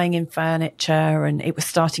were buying in furniture and it was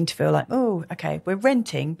starting to feel like, oh, okay, we're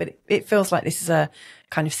renting, but it feels like this is a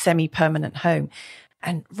kind of semi-permanent home.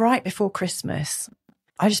 And right before Christmas,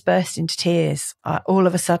 I just burst into tears. All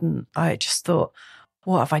of a sudden, I just thought,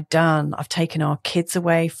 what have I done? I've taken our kids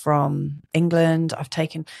away from England. I've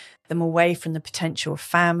taken them away from the potential of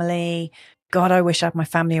God, I wish I had my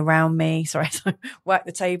family around me. Sorry, so I whacked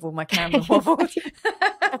the table, my camera wobbled.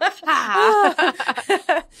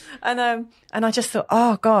 And I just thought,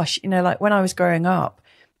 oh gosh, you know, like when I was growing up,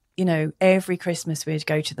 you know, every Christmas we'd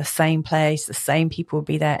go to the same place, the same people would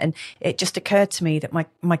be there. And it just occurred to me that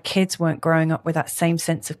my kids weren't growing up with that same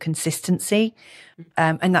sense of consistency,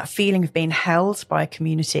 and that feeling of being held by a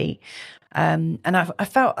community. And I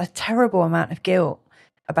felt a terrible amount of guilt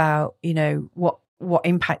about, you know, what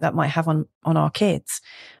impact that might have on our kids.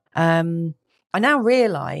 I now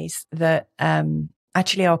realize that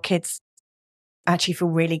actually our kids actually feel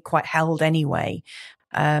really quite held anyway.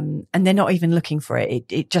 And they're not even looking for it.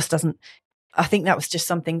 It just doesn't. I think that was just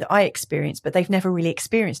something that I experienced, but they've never really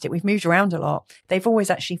experienced it. We've moved around a lot. They've always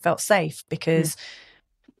actually felt safe because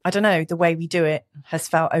I don't know, the way we do it has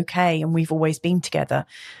felt okay, and we've always been together.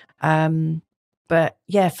 But But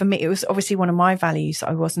yeah, for me, it was obviously one of my values that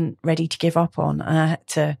I wasn't ready to give up on. And I had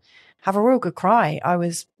to have a real good cry. I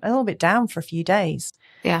was a little bit down for a few days.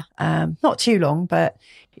 Yeah. Not too long, but,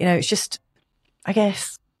 it's just, I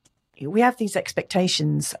guess we have these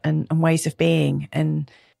expectations and ways of being.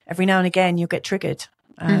 And every now and again, you'll get triggered.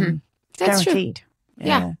 It's That's guaranteed. True.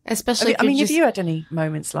 Yeah, especially. Have you had any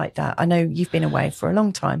moments like that? I know you've been away for a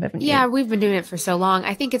long time, haven't you? Yeah, we've been doing it for so long.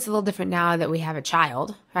 I think it's a little different now that we have a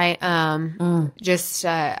child, right? I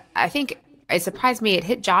think it surprised me. It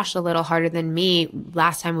hit Josh a little harder than me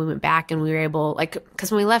last time we went back, and we were able,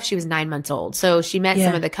 because when we left, she was 9 months old. So she met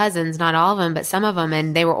some of the cousins, not all of them, but some of them,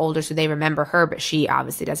 and they were older, so they remember her, but she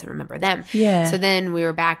obviously doesn't remember them. Yeah. So then we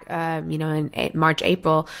were back, in March,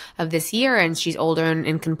 April of this year, and she's older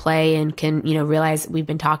and can play and can, realize we've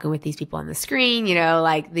been talking with these people on the screen,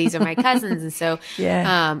 these are my cousins. And so,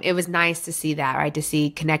 it was nice to see that, right? To see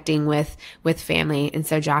connecting with family. And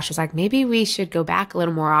so Josh was like, maybe we should go back a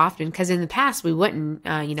little more often, because in the past, we wouldn't,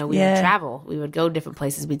 we would travel. We would go different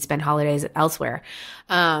places. We'd spend holidays elsewhere.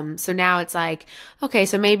 So now it's like, okay,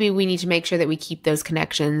 so maybe we need to make sure that we keep those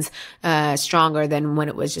connections stronger than when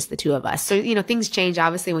it was just the two of us. So, things change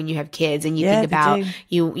obviously when you have kids, and you think about,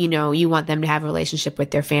 you want them to have a relationship with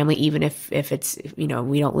their family, even if it's, we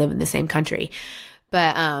don't live in the same country.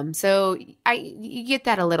 But, so you get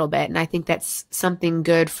that a little bit. And I think that's something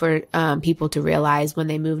good for, people to realize when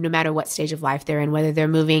they move, no matter what stage of life they're in, whether they're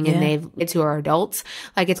moving and they've kids who are adults,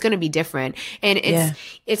 it's going to be different. And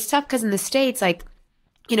it's tough because in the States, the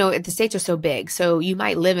states are so big. So you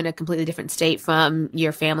might live in a completely different state from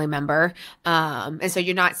your family member. And so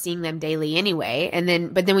you're not seeing them daily anyway.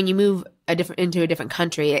 But then when you move into a different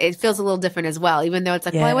country, it feels a little different as well, even though it's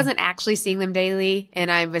well, I wasn't actually seeing them daily and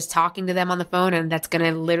I was talking to them on the phone, and that's going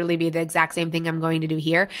to literally be the exact same thing I'm going to do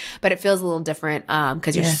here. But it feels a little different,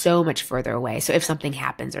 because you're so much further away. So if something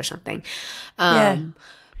happens or something,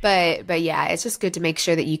 But yeah, it's just good to make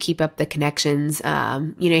sure that you keep up the connections.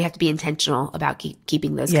 You have to be intentional about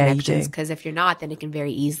keeping those connections, because if you're not, then it can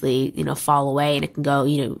very easily, fall away, and it can go,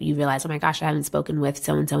 you realize, oh my gosh, I haven't spoken with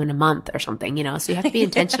so-and-so in a month or something, so you have to be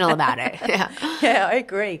intentional about it. Yeah, I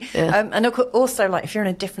agree. And also, if you're in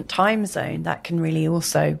a different time zone, that can really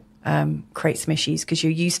also create some issues, because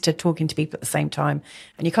you're used to talking to people at the same time,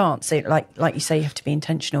 and you can't. So like you say, you have to be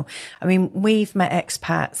intentional. I mean, we've met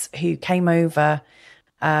expats who came over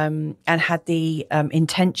and had the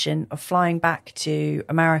intention of flying back to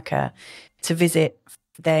America to visit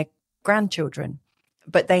their grandchildren.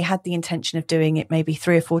 But they had the intention of doing it maybe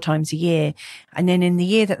 3 or 4 times a year. And then in the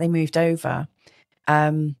year that they moved over,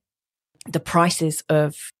 the prices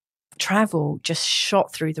of travel just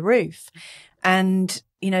shot through the roof. And,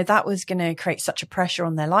 that was going to create such a pressure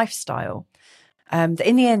on their lifestyle that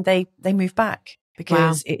in the end, they moved back.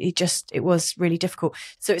 Because it was really difficult.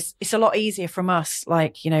 So it's a lot easier from us,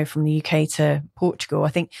 from the UK to Portugal. I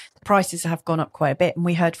think the prices have gone up quite a bit. And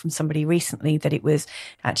we heard from somebody recently that it was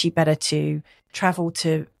actually better to travel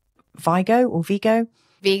to Vigo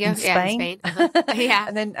in Spain. Yeah.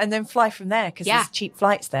 and then fly from there, because there's cheap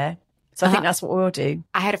flights there. So I think that's what we'll do.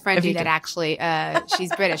 I had a friend do that actually.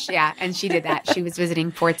 She's British, and she did that. She was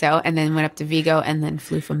visiting Porto and then went up to Vigo and then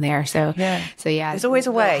flew from there. So yeah, there's always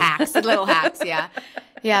a way. Little hacks, yeah.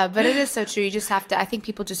 Yeah, but it is so true. You just have to, I think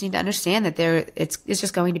people just need to understand that it's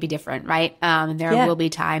just going to be different, right? There will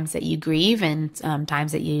be times that you grieve, and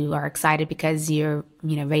times that you are excited because you're,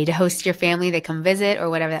 ready to host your family. They come visit or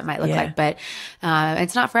whatever that might look like. But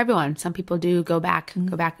it's not for everyone. Some people do go back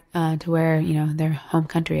to where, their home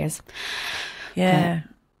country is. Yeah.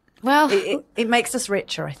 Well, it makes us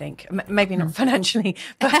richer, I think. Maybe not financially,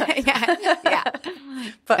 but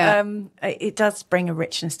it does bring a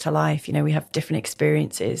richness to life. We have different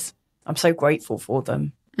experiences. I'm so grateful for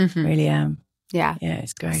them. Really am. Yeah. Yeah,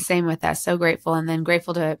 it's great. Same with us. So grateful. And then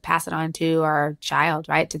grateful to pass it on to our child,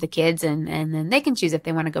 right? To the kids. And then they can choose if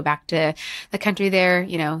they want to go back to the country they're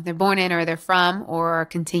born in or they're from, or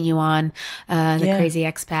continue on the crazy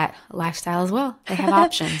expat lifestyle as well. They have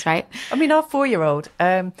options, right? I mean, our 4-year-old,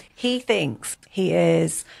 he thinks he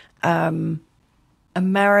is American,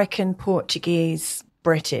 Portuguese,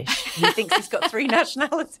 British. He thinks he's got 3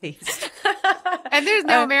 nationalities. And there's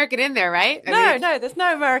no American in there, right? No, there's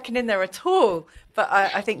no American in there at all. But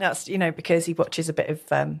I think that's, because he watches a bit of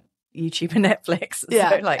YouTube and Netflix.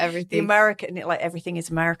 Yeah, so, everything. The American, everything is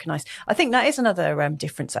Americanized. I think that is another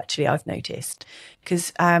difference, actually, I've noticed.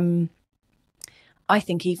 Because I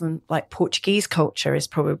think even Portuguese culture is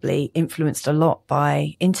probably influenced a lot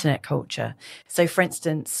by internet culture. So, for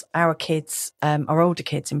instance, our kids, our older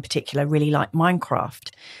kids in particular, really like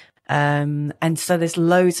Minecraft. And so there's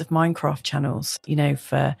loads of Minecraft channels, you know,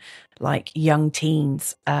 for like young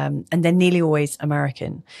teens. And they're nearly always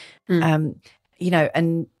American. You know,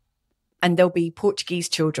 and there'll be Portuguese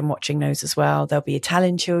children watching those as well. There'll be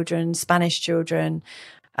Italian children, Spanish children.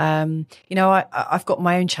 You know, I've got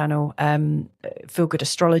my own channel, Feel Good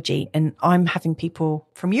Astrology, and I'm having people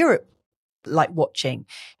from Europe like watching,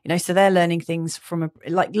 you know, so they're learning things from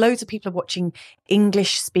like loads of people are watching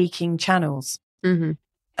English speaking channels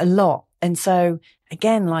a lot. And so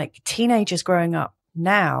again, like teenagers growing up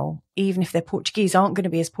now, even if they're Portuguese, aren't going to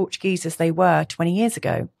be as Portuguese as they were 20 years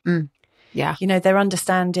ago. Yeah. You know, they're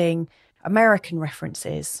understanding American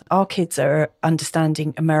references. Our kids are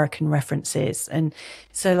understanding American references. And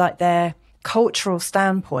so like their cultural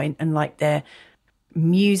standpoint and like their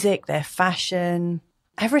music, their fashion,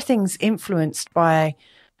 everything's influenced by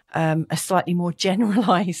a slightly more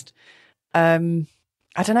generalized, I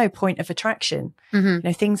don't know, point of attraction. You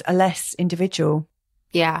know, things are less individual.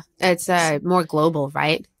 Yeah. It's more global,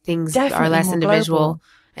 right? Things Definitely are less more individual global.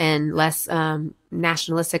 and less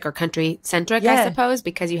nationalistic or country centric, I Yeah. suppose,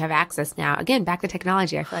 because you have access now. Again, back to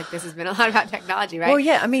technology. I feel like this has been a lot about technology, right? Well,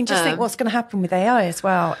 yeah, I mean, just think what's going to happen with AI as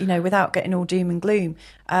well, you know, without getting all doom and gloom.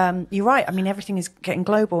 You're right. I mean, everything is getting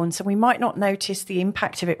global. And so we might not notice the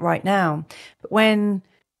impact of it right now. But when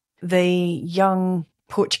the young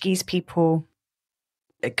Portuguese people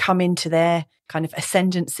come into their kind of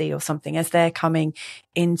ascendancy or something, as they're coming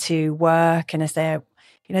into work and as they're,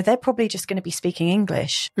 you know, they're probably just going to be speaking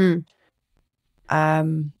English.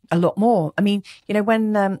 A lot more. I mean, you know,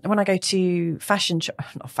 when I go to not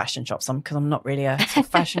fashion shops, because I'm not really a sort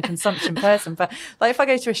of fashion consumption person, but like if I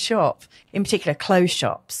go to a shop, in particular clothes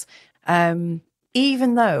shops,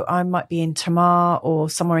 even though I might be in Tamar or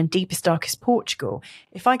somewhere in deepest, darkest Portugal,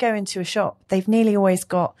 if I go into a shop, they've nearly always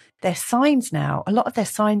got their signs now. A lot of their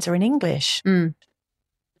signs are in English.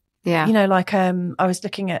 Yeah. You know, like I was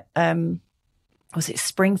looking at was it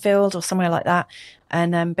Springfield or somewhere like that,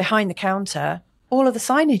 and behind the counter, all of the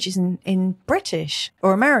signage is in British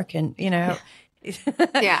or American. You know,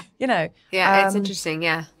 Yeah. you know, Yeah. It's interesting.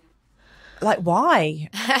 Yeah. like why?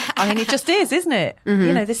 I mean, it just is, isn't it?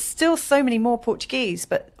 You know, there's still so many more Portuguese,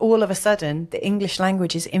 but all of a sudden the English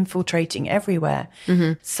language is infiltrating everywhere.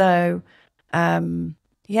 So,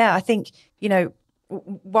 yeah, I think, you know,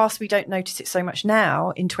 whilst we don't notice it so much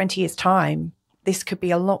now, in 20 years' time, this could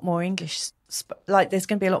be a lot more English, like there's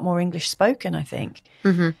going to be a lot more English spoken, I think,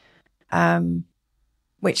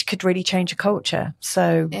 which could really change a culture.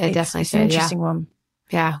 So It definitely it's an could, interesting one.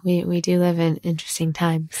 Yeah. We do live in interesting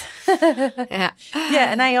times. Yeah.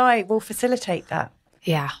 Yeah, and AI will facilitate that.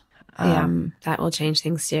 Yeah. That will change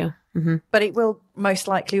things too. But it will most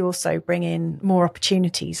likely also bring in more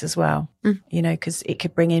opportunities as well, you know, because it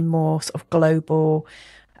could bring in more sort of global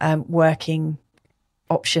working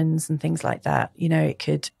options and things like that. You know, it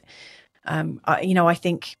could, you know, I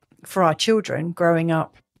think for our children growing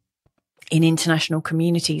up in international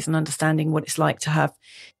communities and understanding what it's like to have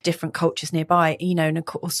different cultures nearby, you know, and of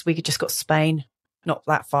course we just got Spain not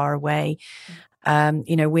that far away.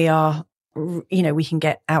 You know, we can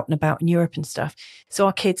get out and about in Europe and stuff. So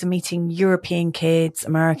our kids are meeting European kids,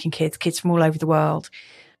 American kids, kids from all over the world.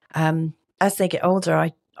 As they get older,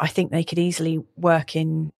 I think they could easily work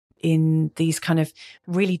in these kind of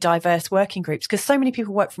really diverse working groups because so many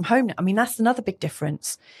people work from home. I mean, that's another big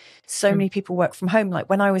difference. So many people work from home. Like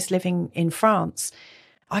when I was living in France,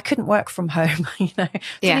 I couldn't work from home, you know,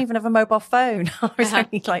 didn't even have a mobile phone. I was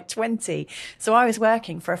only like 20. So I was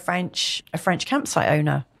working for a French campsite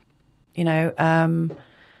owner, you know,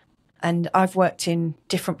 and I've worked in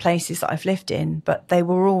different places that I've lived in, but they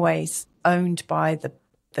were always owned by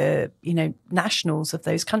the, you know, nationals of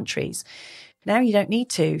those countries. Now you don't need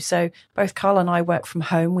to. So both Carl and I work from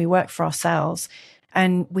home. We work for ourselves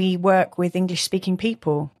and we work with English speaking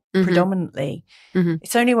people predominantly.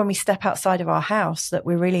 It's only when we step outside of our house that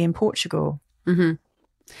we're really in Portugal.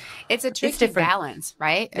 It's a tricky balance,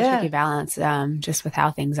 right? A tricky balance, just with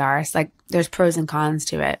how things are. It's like there's pros and cons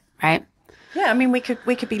to it, right? Yeah, I mean, we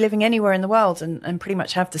could be living anywhere in the world and pretty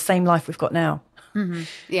much have the same life we've got now.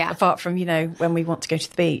 Yeah. Apart from, you know, when we want to go to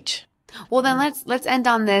the beach. Well, then let's end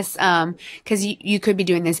on this because you could be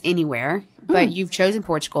doing this anywhere, but you've chosen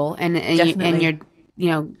Portugal and you're, you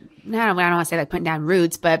know, I don't want to say like putting down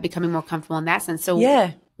roots, but becoming more comfortable in that sense. So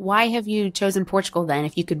why have you chosen Portugal then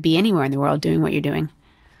if you could be anywhere in the world doing what you're doing?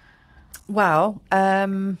 Well,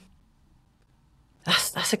 that's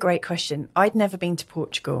a great question. I'd never been to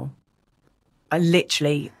Portugal. I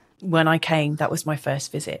literally, when I came, that was my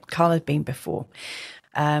first visit. Carl had been before.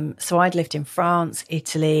 So I'd lived in France,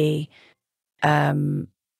 Italy, and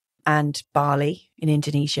Bali in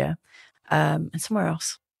Indonesia, and somewhere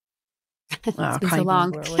else. Oh, I been can't so even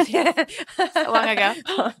long. remember where it was. So long ago.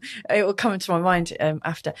 It will come into my mind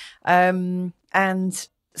after. And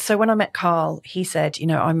so when I met Carl, he said,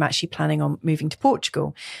 I'm actually planning on moving to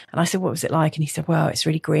Portugal. And I said, what was it like? And he said, well, it's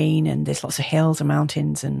really green and there's lots of hills and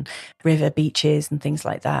mountains and river beaches and things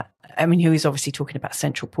like that. I mean, he was obviously talking about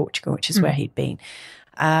central Portugal, which is where he'd been.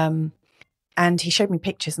 And he showed me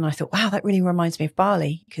pictures and I thought, wow, that really reminds me of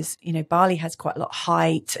Bali because, Bali has quite a lot of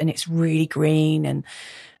height and it's really green and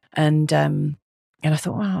I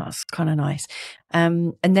thought, wow, that's kind of nice.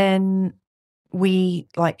 And then we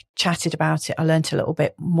chatted about it. I learned a little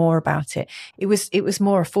bit more about it. It was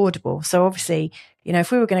more affordable. So obviously,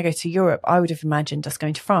 if we were going to go to Europe, I would have imagined us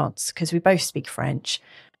going to France because we both speak French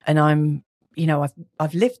and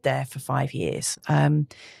I've lived there for 5 years.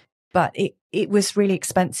 But it was really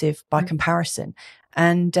expensive by comparison.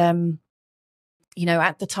 And,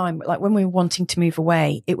 at the time, when we were wanting to move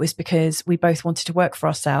away, it was because we both wanted to work for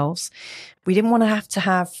ourselves. We didn't want to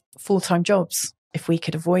have full-time jobs if we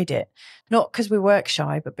could avoid it. Not because we're work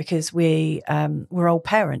shy, but because we're old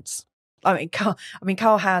parents.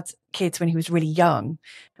 Carl had kids when he was really young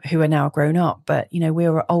who are now grown up, but, we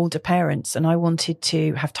were older parents and I wanted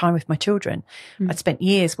to have time with my children. I'd spent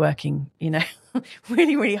years working,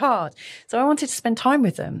 really, really hard. So I wanted to spend time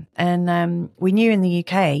with them. And we knew in the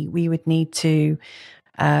UK we would need to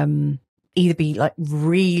either be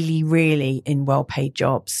really, really in well-paid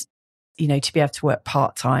jobs, to be able to work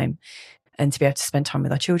part-time and to be able to spend time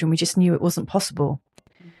with our children. We just knew it wasn't possible.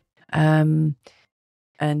 And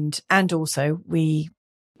also we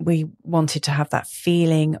wanted to have that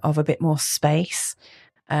feeling of a bit more space.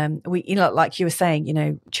 Like you were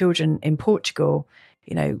saying, children in Portugal,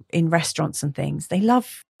 in restaurants and things, they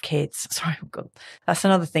love kids. Sorry, oh God, that's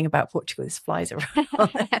another thing about Portugal. There's flies around.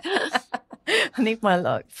 I need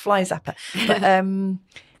my fly zapper. But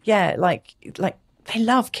yeah, they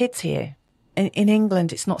love kids here. In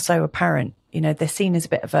England, it's not so apparent. They're seen as a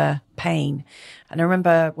bit of a pain. And I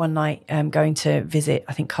remember one night going to visit,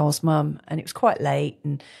 I think, Carl's mum, and it was quite late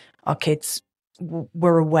and our kids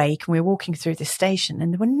were awake and we were walking through this station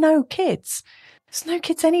and there were no kids. There's no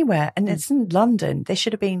kids anywhere. And it's in London. There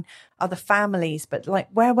should have been other families, but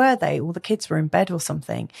where were they? All the kids were in bed or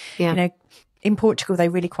something. Yeah. In Portugal, they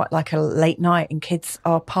really quite like a late night and kids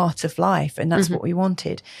are part of life. And that's what we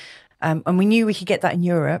wanted. And we knew we could get that in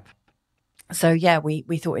Europe. So yeah, we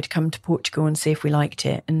thought we'd come to Portugal and see if we liked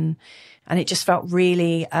it. And it just felt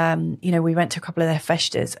really, we went to a couple of their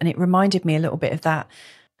festas and it reminded me a little bit of that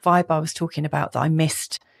vibe I was talking about that I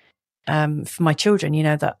missed for my children,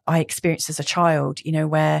 that I experienced as a child,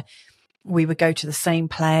 where we would go to the same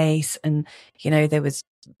place and, there was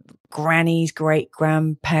grannies, great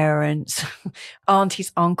grandparents,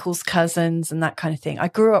 aunties, uncles, cousins, and that kind of thing. I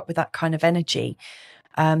grew up with that kind of energy.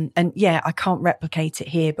 And yeah, I can't replicate it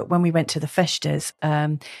here, but when we went to the festas,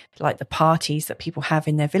 the parties that people have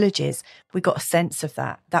in their villages, we got a sense of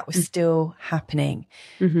that. That was still happening.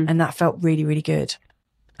 And that felt really, really good.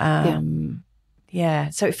 Yeah.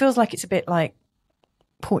 So it feels like it's a bit like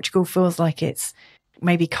Portugal feels like it's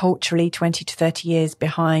maybe culturally 20 to 30 years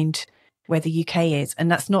behind where the UK is.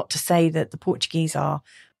 And that's not to say that the Portuguese are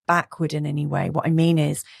backward in any way. What I mean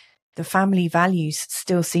is the family values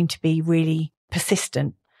still seem to be really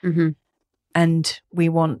persistent. And we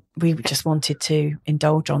just wanted to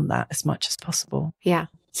indulge on that as much as possible. Yeah.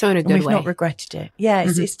 So in a good way. We've way. not regretted it. Yeah,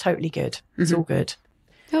 it's totally good. It's all good.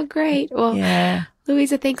 Oh, great. Well, yeah.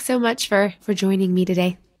 Louisa, thanks so much for joining me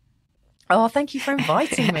today. Oh, thank you for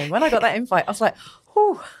inviting me. When I got that invite, I was like,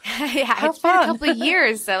 oh, yeah, it's been a couple of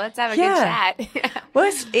years, so let's have a good chat. Well,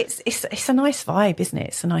 it's a nice vibe, isn't it?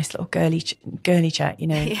 It's a nice little girly chat,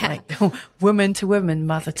 like woman to woman,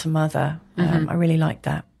 mother to mother. I really like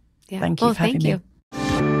that. Yeah. Thank you for having me.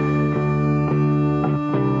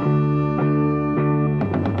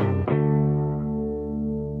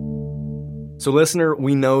 So listener,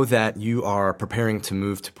 we know that you are preparing to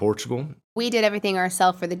move to Portugal. We did everything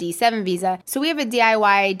ourselves for the D7 visa. So we have a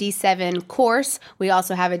DIY D7 course. We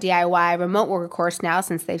also have a DIY remote worker course now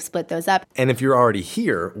since they've split those up. And if you're already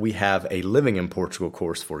here, we have a living in Portugal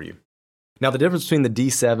course for you. Now, the difference between the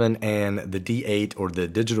D7 and the D8 or the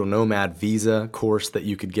digital nomad visa course that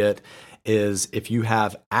you could get is if you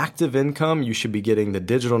have active income, you should be getting the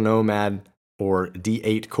digital nomad or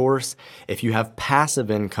D8 course. If you have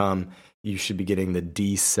passive income, you should be getting the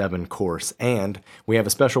D7 course. And we have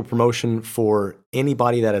a special promotion for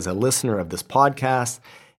anybody that is a listener of this podcast.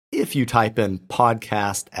 If you type in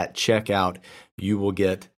podcast at checkout, you will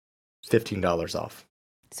get $15 off.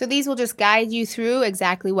 So these will just guide you through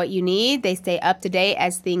exactly what you need. They stay up to date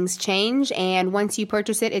as things change, and once you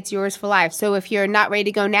purchase it, it's yours for life. So if you're not ready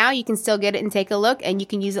to go now, you can still get it and take a look, and you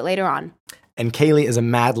can use it later on. And Kaylee is a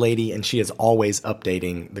mad lady, and she is always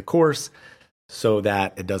updating the course so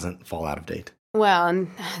that it doesn't fall out of date. Well, and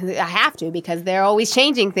I have to because they're always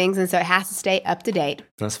changing things, and so it has to stay up to date.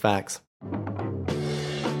 That's facts.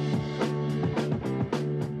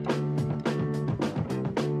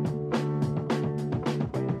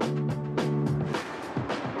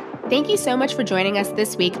 Thank you so much for joining us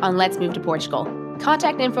this week on Let's Move to Portugal.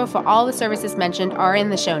 Contact info for all the services mentioned are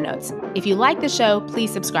in the show notes. If you like the show, please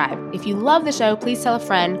subscribe. If you love the show, please tell a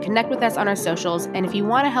friend, connect with us on our socials, and if you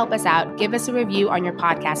want to help us out, give us a review on your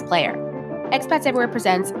podcast player. Expats Everywhere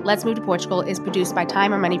presents Let's Move to Portugal is produced by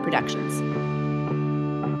Time or Money Productions.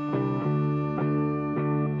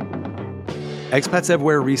 Expats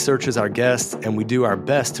Everywhere researches our guests, and we do our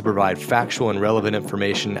best to provide factual and relevant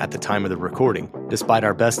information at the time of the recording. Despite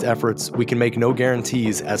our best efforts, we can make no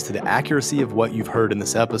guarantees as to the accuracy of what you've heard in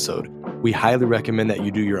this episode. We highly recommend that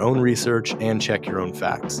you do your own research and check your own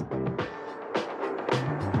facts.